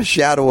 without a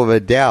shadow of a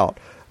doubt,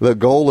 the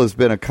goal has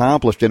been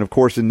accomplished. And, of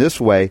course, in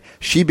this way,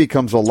 she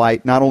becomes a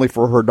light not only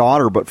for her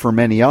daughter but for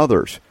many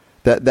others.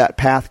 That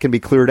path can be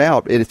cleared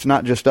out. It's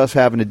not just us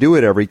having to do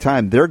it every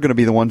time. They're going to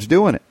be the ones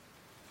doing it.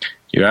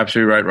 You're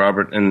absolutely right,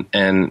 Robert.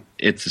 And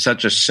it's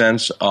such a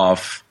sense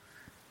of,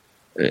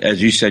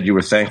 as you said, you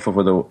were thankful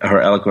for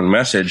her eloquent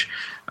message.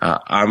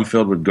 I'm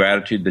filled with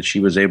gratitude that she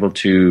was able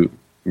to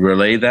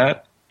relay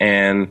that.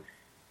 And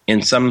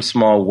in some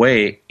small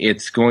way,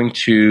 it's going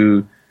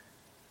to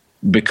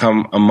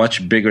become a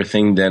much bigger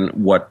thing than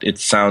what it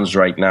sounds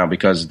right now,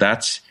 because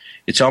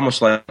it's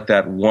almost like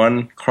that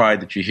one cry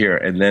that you hear,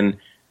 and then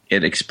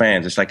it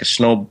expands. It's like a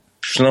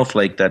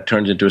snowflake that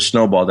turns into a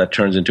snowball that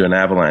turns into an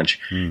avalanche.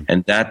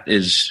 And that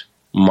is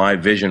my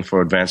vision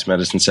for advanced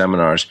medicine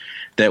seminars,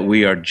 that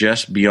we are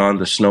just beyond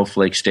the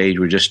snowflake stage.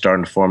 We're just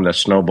starting to form that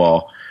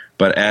snowball.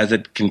 But as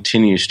it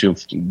continues to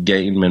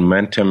gain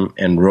momentum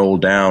and roll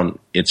down,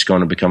 it's going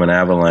to become an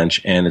avalanche,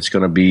 and it's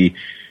going to be,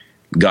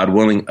 God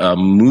willing, a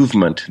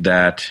movement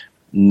that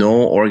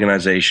no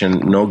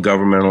organization, no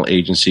governmental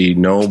agency,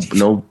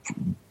 no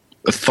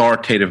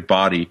authoritative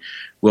body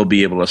will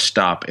be able to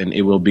stop. And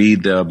it will be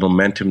the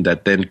momentum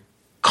that then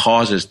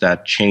causes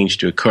that change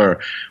to occur,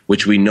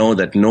 which we know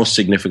that no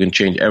significant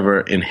change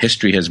ever in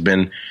history has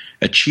been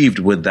achieved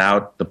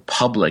without the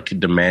public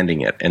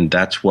demanding it. And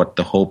that's what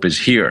the hope is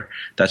here.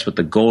 That's what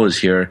the goal is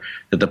here,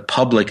 that the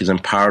public is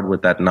empowered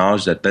with that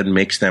knowledge that then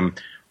makes them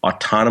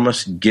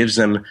autonomous, gives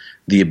them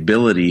the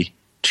ability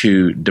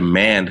to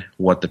demand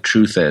what the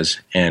truth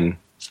is and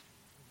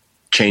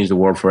change the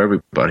world for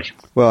everybody.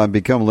 Well, and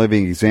become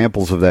living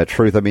examples of that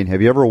truth. I mean,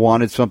 have you ever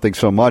wanted something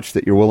so much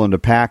that you're willing to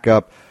pack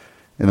up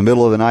in the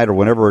middle of the night or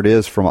whenever it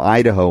is from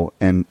Idaho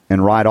and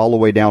ride all the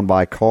way down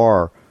by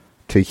car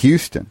to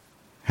Houston?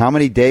 How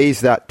many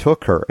days that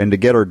took her, and to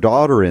get her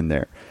daughter in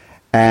there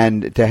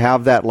and to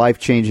have that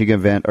life-changing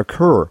event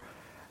occur.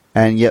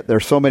 And yet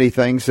there's so many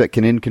things that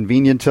can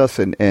inconvenience us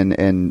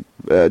and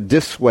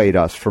dissuade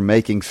us from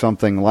making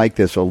something like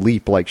this, a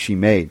leap like she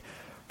made.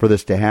 for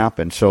this to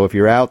happen. So if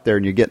you're out there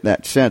and you're getting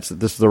that sense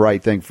that this is the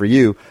right thing for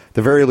you, at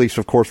the very least,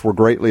 of course, we're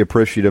greatly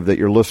appreciative that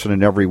you're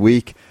listening every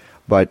week.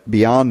 But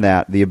beyond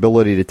that, the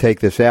ability to take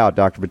this out,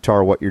 Dr.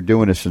 Buttar, what you're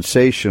doing is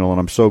sensational, and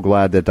I'm so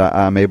glad that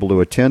I'm able to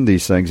attend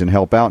these things and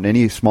help out in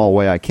any small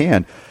way I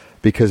can,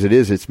 because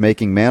it's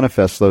making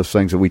manifest those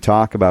things that we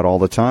talk about all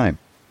the time.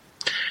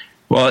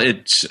 Well,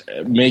 it's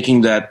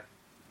making that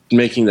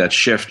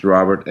shift,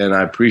 Robert, and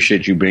I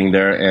appreciate you being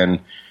there.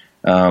 And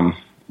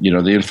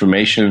the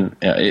information,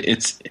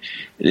 the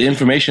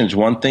information is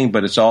one thing,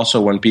 but it's also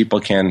when people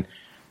can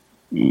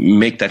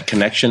make that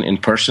connection in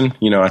person.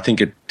 I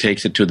think it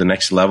takes it to the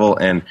next level.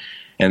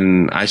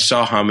 And I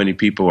saw how many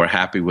people were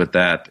happy with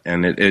that,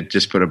 and it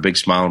just put a big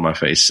smile on my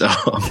face. So.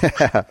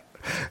 Yeah.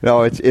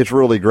 No, it's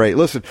really great.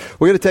 Listen,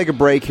 we're going to take a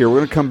break here. We're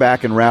going to come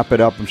back and wrap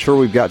it up. I'm sure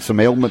we've got some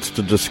ailments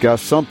to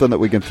discuss, something that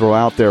we can throw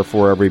out there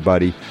for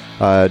everybody.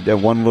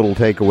 One little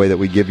takeaway that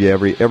we give you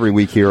every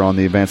week here on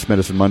the Advanced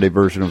Medicine Monday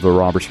version of the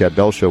Robert Scott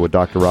Bell Show with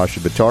Dr.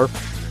 Rashid Buttar.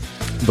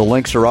 The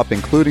links are up,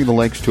 including the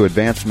links to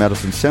Advanced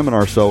Medicine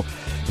Seminar. So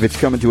if it's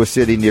coming to a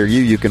city near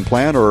you, you can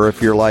plan. Or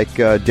if you're like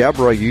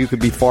Deborah, you could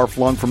be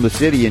far-flung from the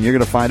city, and you're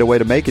going to find a way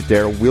to make it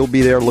there. We'll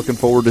be there looking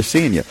forward to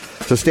seeing you.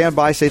 So stand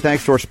by, say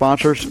thanks to our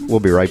sponsors.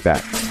 We'll be right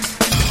back.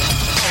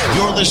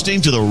 You're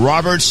listening to the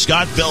Robert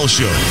Scott Bell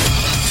Show.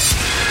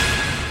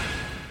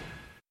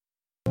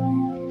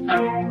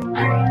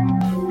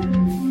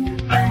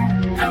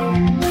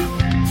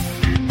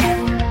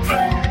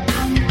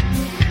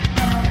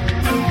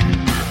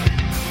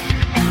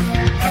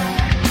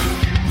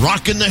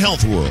 Rocking the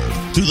health world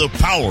through the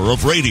power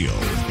of radio.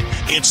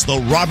 It's the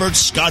Robert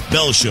Scott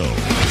Bell Show.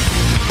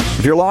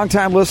 If you're a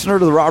longtime listener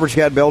to the Robert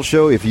Scott Bell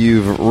Show, if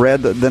you've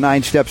read the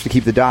 9 Steps to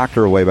Keep the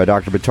Doctor Away by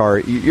Dr.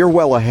 Buttar, you're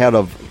well ahead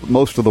of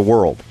most of the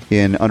world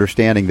in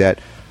understanding that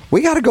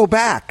we got to go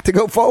back to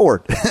go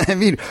forward. I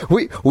mean,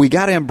 we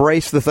got to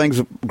embrace the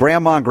things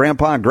grandma and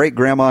grandpa and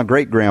great-grandma and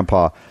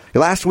great-grandpa.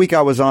 Last week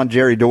I was on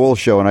Jerry Doyle's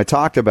show, and I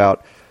talked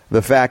about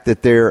the fact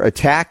that they're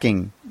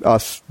attacking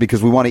us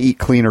because we want to eat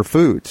cleaner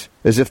foods,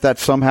 as if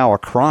that's somehow a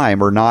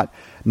crime or not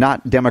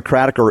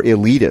democratic or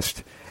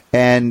elitist.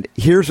 And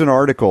here's an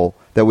article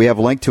that we have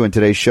linked to in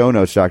today's show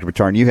notes, Dr.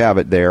 Buttar, and you have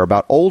it there,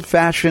 about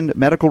old-fashioned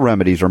medical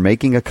remedies are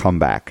making a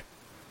comeback.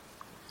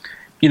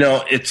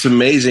 It's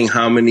amazing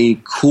how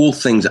many cool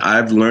things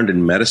I've learned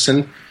in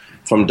medicine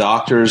from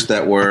doctors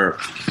that were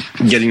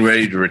getting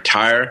ready to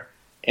retire.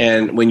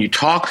 And when you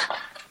talk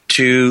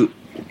to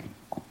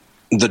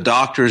the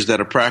doctors that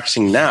are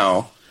practicing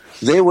now,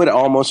 they would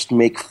almost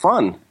make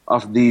fun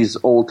of these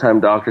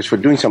old-time doctors for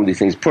doing some of these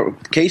things.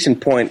 Case in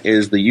point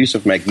is the use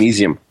of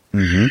magnesium.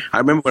 Mm-hmm. I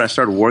remember when I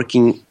started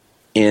working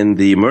in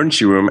the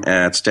emergency room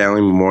at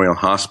Stanley Memorial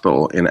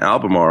Hospital in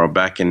Albemarle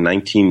back in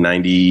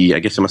 1990, I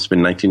guess it must have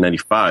been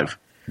 1995.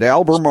 The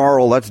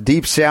Albemarle, that's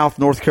deep south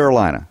North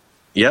Carolina.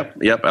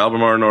 Yep,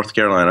 Albemarle, North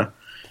Carolina.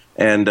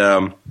 And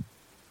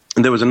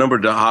there was a number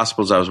of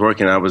hospitals I was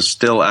working at. I was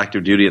still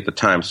active duty at the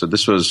time, so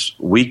this was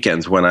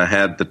weekends when I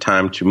had the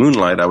time to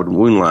moonlight. I would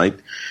moonlight,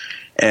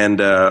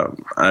 and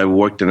I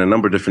worked in a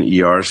number of different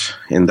ERs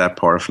in that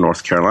part of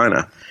North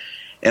Carolina.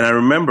 And I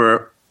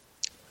remember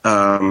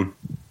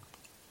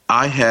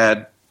I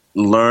had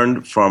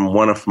learned from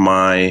one of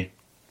my,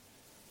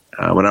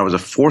 when I was a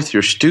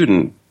fourth-year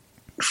student,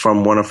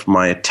 from one of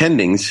my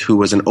attendings who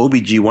was an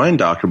OBGYN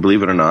doctor,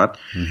 believe it or not,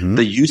 mm-hmm.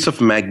 the use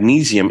of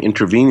magnesium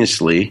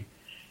intravenously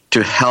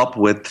to help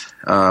with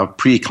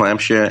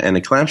preeclampsia and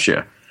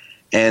eclampsia.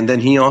 And then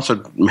he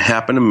also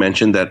happened to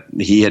mention that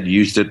he had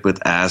used it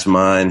with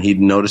asthma, and he'd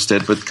noticed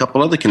it with a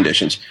couple other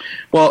conditions.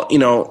 Well,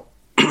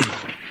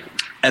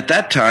 at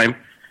that time,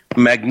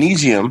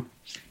 magnesium,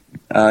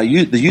 the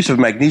use of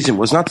magnesium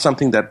was not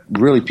something that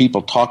really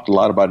people talked a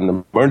lot about in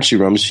the emergency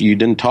rooms. You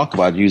didn't talk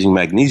about using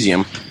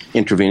magnesium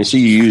intravenously.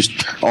 You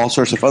used all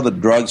sorts of other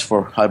drugs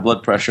for high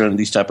blood pressure and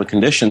these type of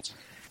conditions.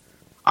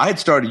 I had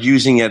started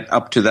using it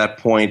up to that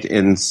point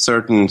in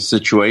certain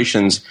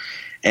situations,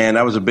 and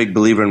I was a big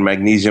believer in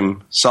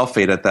magnesium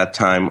sulfate at that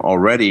time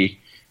already.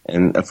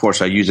 And, of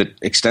course, I use it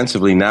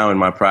extensively now in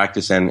my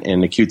practice and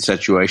in acute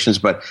situations.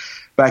 But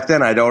back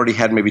then, I'd already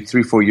had maybe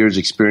 3-4 years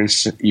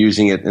experience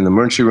using it in the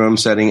emergency room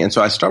setting. And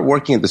so I started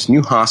working at this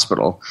new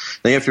hospital.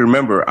 Now, you have to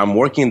remember, I'm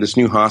working in this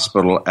new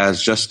hospital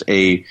as just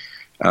a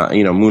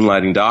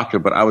moonlighting doctor,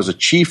 but I was a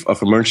chief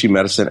of emergency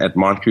medicine at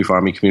Moncrief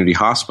Army Community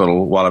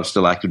Hospital while I was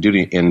still active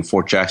duty in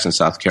Fort Jackson,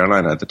 South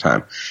Carolina at the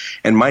time.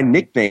 And my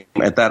nickname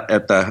at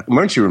the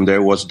emergency room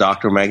there was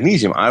Dr.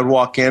 Magnesium. I'd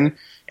walk in,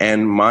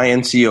 and my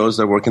NCOs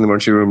that work in the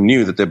emergency room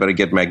knew that they better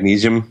get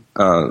magnesium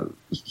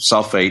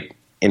sulfate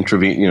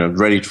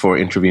ready for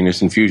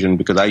intravenous infusion,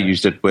 because I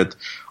used it with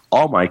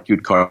all my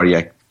acute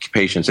cardiac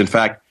patients. In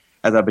fact,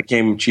 as I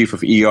became chief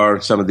of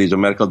ER, some of these, a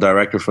medical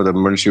director for the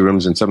emergency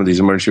rooms, and some of these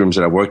emergency rooms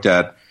that I worked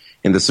at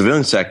in the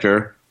civilian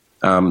sector,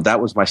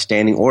 that was my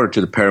standing order to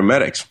the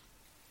paramedics,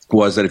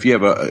 was that if you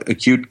have an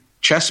acute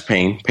chest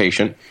pain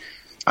patient,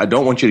 I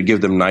don't want you to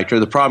give them nitro.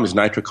 The problem is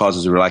nitro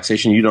causes a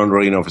relaxation. You don't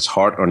really know if it's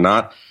heart or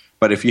not.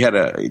 But if you had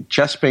a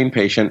chest pain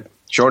patient,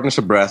 shortness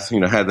of breath,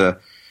 had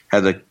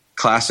the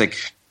classic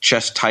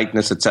chest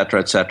tightness, et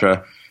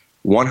cetera,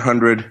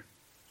 100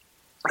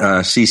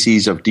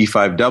 cc's of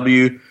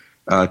D5W,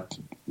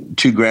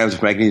 2 grams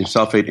of magnesium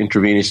sulfate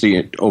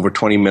intravenously over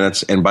 20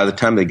 minutes. And by the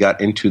time they got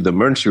into the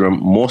emergency room,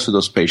 most of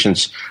those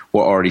patients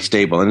were already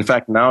stable. And in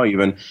fact, now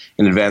even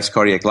in advanced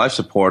cardiac life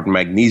support,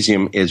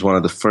 magnesium is one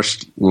of the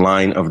first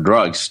line of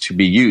drugs to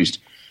be used.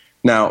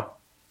 Now,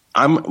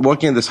 I'm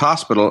working in this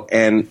hospital,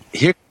 and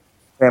here's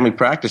a family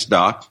practice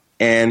doc,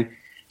 and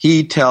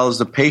he tells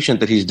the patient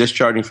that he's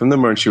discharging from the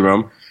emergency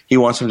room, he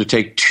wants him to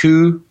take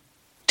 2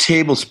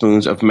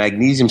 tablespoons of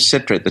magnesium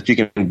citrate that you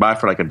can buy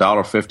for like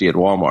 $1.50 at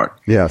Walmart.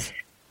 Yes.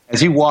 As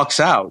he walks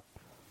out,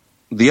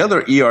 the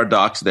other ER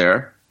docs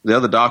there, the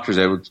other doctors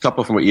there, a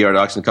couple of them were ER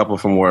docs and a couple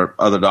of them were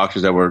other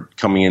doctors that were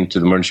coming into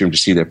the emergency room to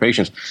see their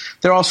patients.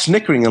 They're all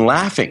snickering and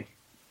laughing.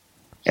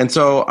 And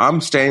so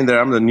I'm standing there.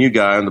 I'm the new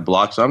guy on the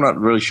block, so I'm not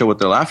really sure what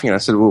they're laughing at. I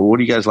said, well, what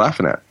are you guys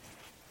laughing at?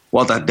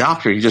 Well, that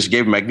doctor, he just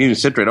gave him magnesium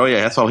citrate. Oh,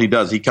 yeah, that's all he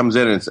does. He comes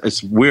in, and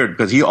it's weird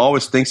because he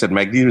always thinks that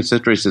magnesium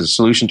citrate is a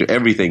solution to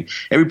everything.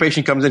 Every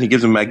patient comes in, he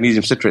gives them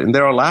magnesium citrate, and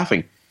they're all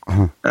laughing.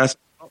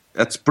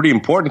 That's pretty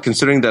important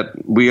considering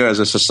that we as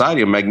a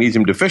society are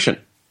magnesium deficient.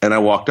 And I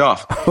walked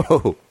off.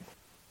 Oh.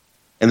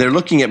 And they're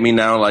looking at me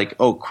now like,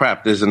 oh,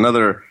 crap, there's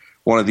another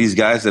one of these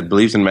guys that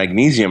believes in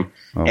magnesium.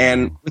 Oh.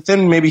 And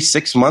within maybe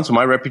 6 months,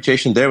 my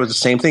reputation there was the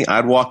same thing.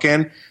 I'd walk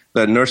in.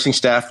 The nursing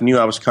staff knew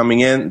I was coming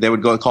in. They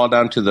would go call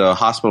down to the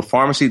hospital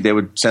pharmacy. They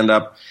would send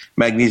up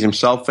magnesium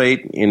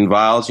sulfate in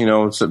vials,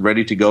 so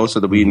ready to go so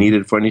that we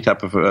needed for any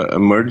type of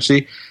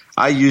emergency.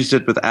 I used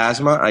it with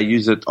asthma. I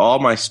used it all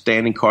my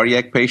standing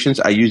cardiac patients.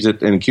 I used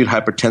it in acute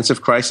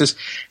hypertensive crisis.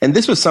 And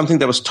this was something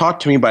that was taught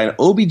to me by an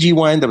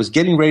OBGYN that was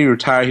getting ready to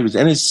retire. He was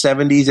in his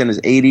 70s and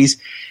his 80s,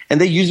 and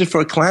they used it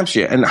for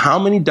eclampsia. And how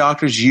many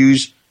doctors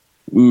use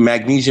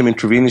magnesium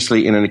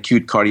intravenously in an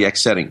acute cardiac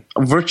setting?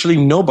 Virtually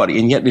nobody,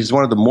 and yet it's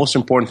one of the most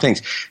important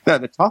things. Now,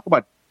 to talk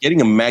about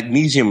getting a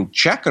magnesium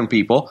check on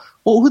people,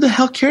 well, who the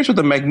hell cares what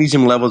the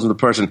magnesium levels of the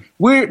person?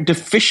 We're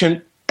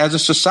deficient as a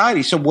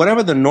society, so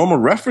whatever the normal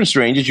reference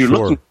range is you're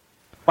looking,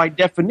 by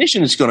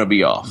definition, it's going to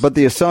be off. But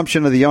the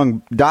assumption of the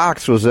young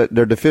docs was that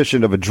they're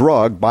deficient of a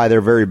drug by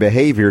their very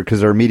behavior because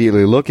they're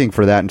immediately looking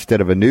for that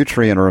instead of a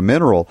nutrient or a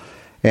mineral.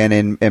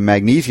 And in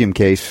magnesium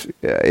case,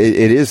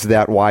 it is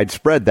that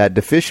widespread, that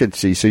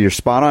deficiency. So you're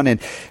spot on. And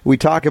we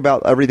talk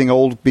about everything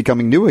old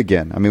becoming new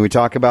again. I mean, we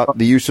talk about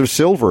the use of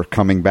silver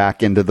coming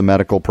back into the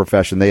medical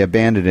profession. They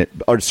abandoned it.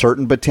 Or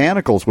certain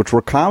botanicals, which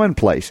were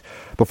commonplace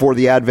before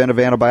the advent of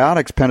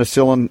antibiotics,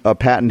 penicillin, a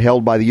patent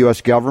held by the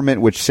U.S.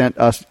 government, which sent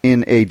us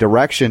in a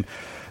direction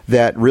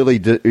that really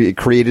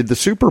created the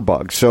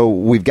superbug. So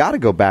we've got to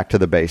go back to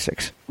the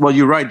basics. Well,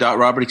 you're right, Doc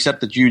Robert,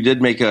 except that you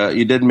did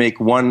make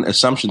one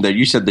assumption there.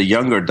 You said the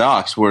younger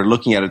docs were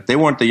looking at it. They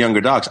weren't the younger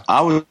docs.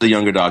 I was the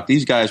younger doc.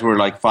 These guys were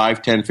like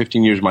 5, 10,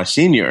 15 years my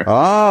senior.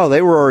 Oh,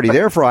 they were already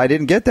there I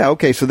didn't get that.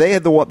 Okay, so they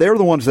were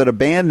the ones that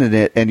abandoned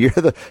it, and you're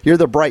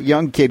the bright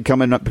young kid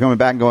coming back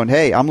and going,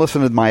 hey, I'm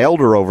listening to my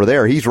elder over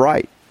there. He's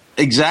right.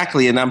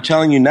 Exactly, and I'm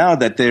telling you now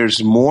that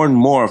there's more and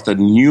more of the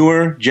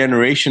newer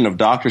generation of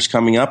doctors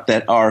coming up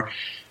that are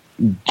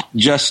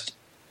just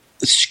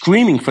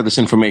screaming for this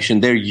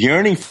information. They're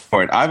yearning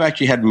for it. I've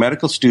actually had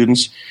medical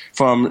students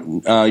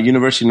from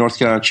University of North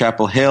Carolina,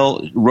 Chapel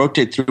Hill,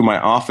 rotate through my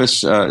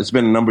office. It's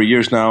been a number of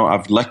years now.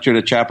 I've lectured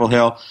at Chapel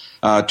Hill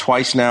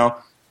twice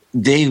now.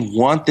 They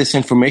want this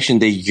information.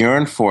 They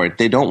yearn for it.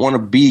 They don't want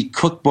to be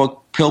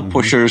cookbook pill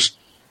pushers.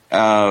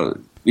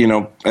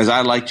 As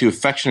I like to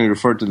affectionately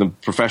refer to the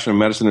profession of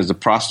medicine as the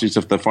prostitutes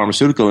of the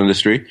pharmaceutical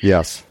industry.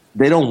 Yes.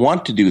 They don't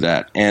want to do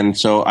that. And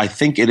so I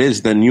think it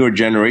is the newer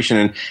generation.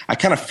 And I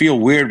kind of feel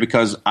weird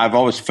because I've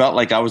always felt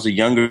like I was a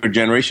younger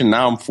generation.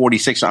 Now I'm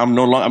 46. I'm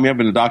no longer, I've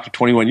been a doctor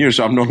 21 years,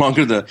 so I'm no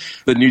longer the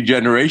new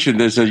generation.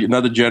 There's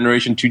another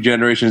generation, 2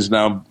 generations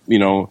now,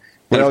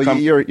 Well,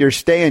 you're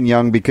staying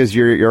young because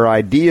your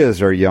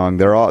ideas are young.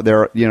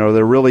 They're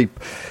really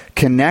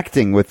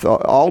connecting with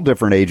all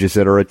different ages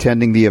that are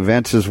attending the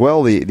events as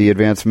well, the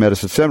advanced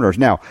medicine seminars.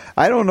 Now,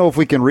 I don't know if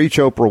we can reach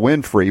Oprah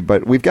Winfrey,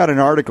 but we've got an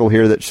article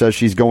here that says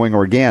she's going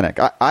organic.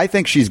 I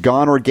think she's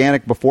gone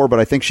organic before, but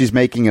I think she's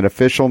making it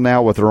official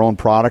now with her own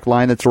product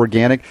line that's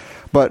organic.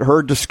 But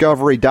her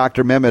discovery,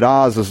 Dr. Mehmet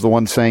Oz, is the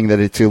one saying that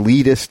it's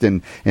elitist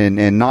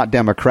and not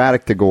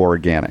democratic to go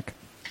organic.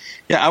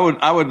 Yeah,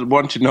 I would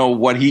want to know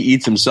what he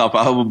eats himself.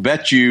 I will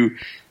bet you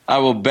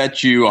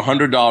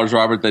 $100,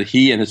 Robert, that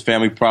he and his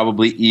family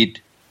probably eat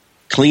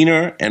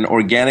cleaner and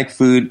organic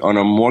food on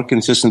a more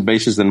consistent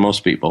basis than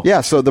most people.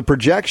 Yeah, so the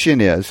projection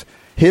is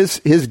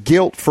his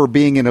guilt for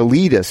being an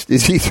elitist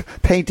is he's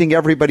painting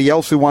everybody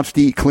else who wants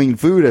to eat clean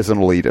food as an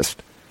elitist.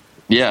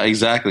 Yeah,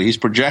 exactly. He's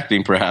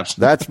projecting, perhaps.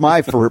 That's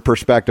my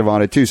perspective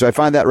on it, too. So I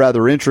find that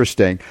rather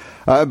interesting.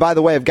 By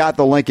the way, I've got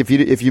the link. If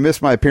you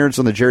missed my appearance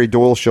on the Jerry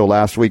Doyle Show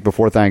last week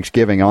before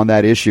Thanksgiving on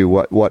that issue,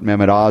 what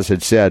Mehmet Oz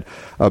had said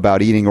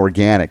about eating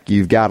organic,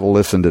 you've got to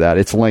listen to that.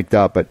 It's linked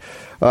up. But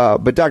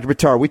Dr.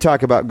 Buttar, we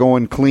talk about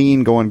going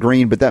clean, going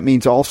green, but that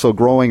means also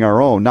growing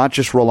our own, not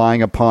just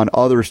relying upon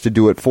others to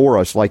do it for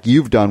us like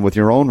you've done with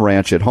your own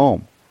ranch at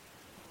home.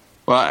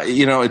 Well,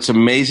 it's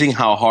amazing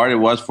how hard it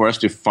was for us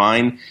to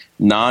find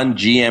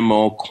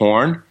non-GMO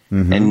corn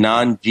and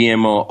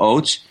non-GMO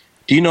oats.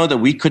 Do you know that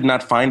we could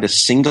not find a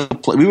single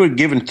place? We were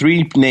given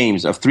 3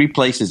 names of 3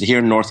 places here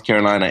in North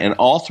Carolina, and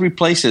all 3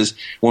 places,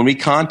 when we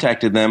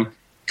contacted them,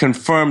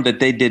 confirmed that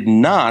they did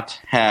not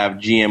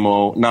have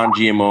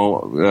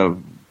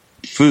non-GMO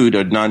food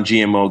or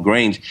non-GMO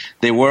grains.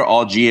 They were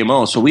all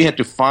GMO. So we had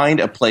to find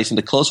a place, and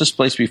the closest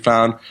place we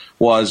found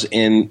was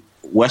in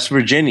West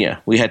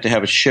Virginia. We had to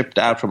have it shipped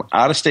out from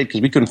out of state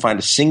because we couldn't find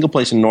a single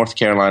place in North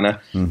Carolina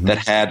that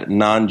had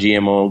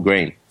non-GMO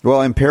grain.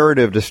 Well,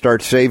 imperative to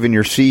start saving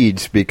your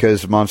seeds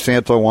because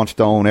Monsanto wants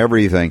to own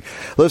everything.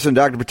 Listen,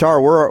 Dr.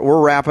 Buttar,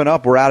 we're wrapping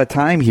up. We're out of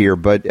time here,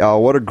 but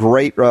what a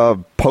great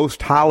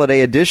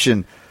post-holiday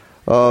edition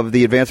of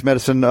the Advanced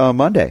Medicine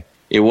Monday.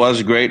 It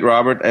was great,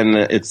 Robert, and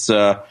it's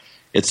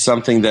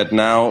something that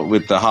now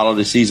with the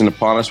holiday season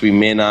upon us, we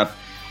may not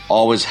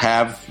always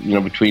have,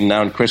 between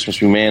now and Christmas,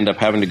 we may end up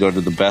having to go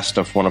to the best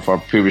of one of our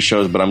previous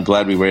shows, but I'm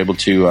glad we were able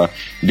to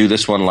do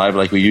this one live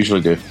like we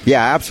usually do.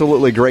 Yeah,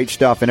 absolutely great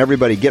stuff. And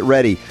everybody get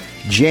ready.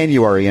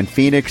 January in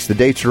Phoenix. The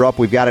dates are up.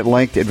 We've got it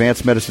linked.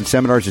 Advanced Medicine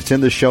Seminars. It's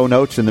in the show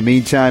notes. In the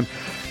meantime,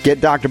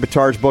 get Dr.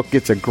 Buttar's book.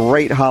 It's a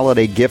great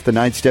holiday gift, The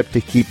 9th Step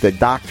to Keep the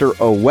Doctor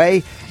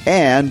Away.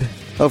 And,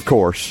 of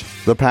course,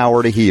 the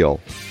power to heal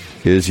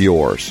is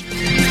yours.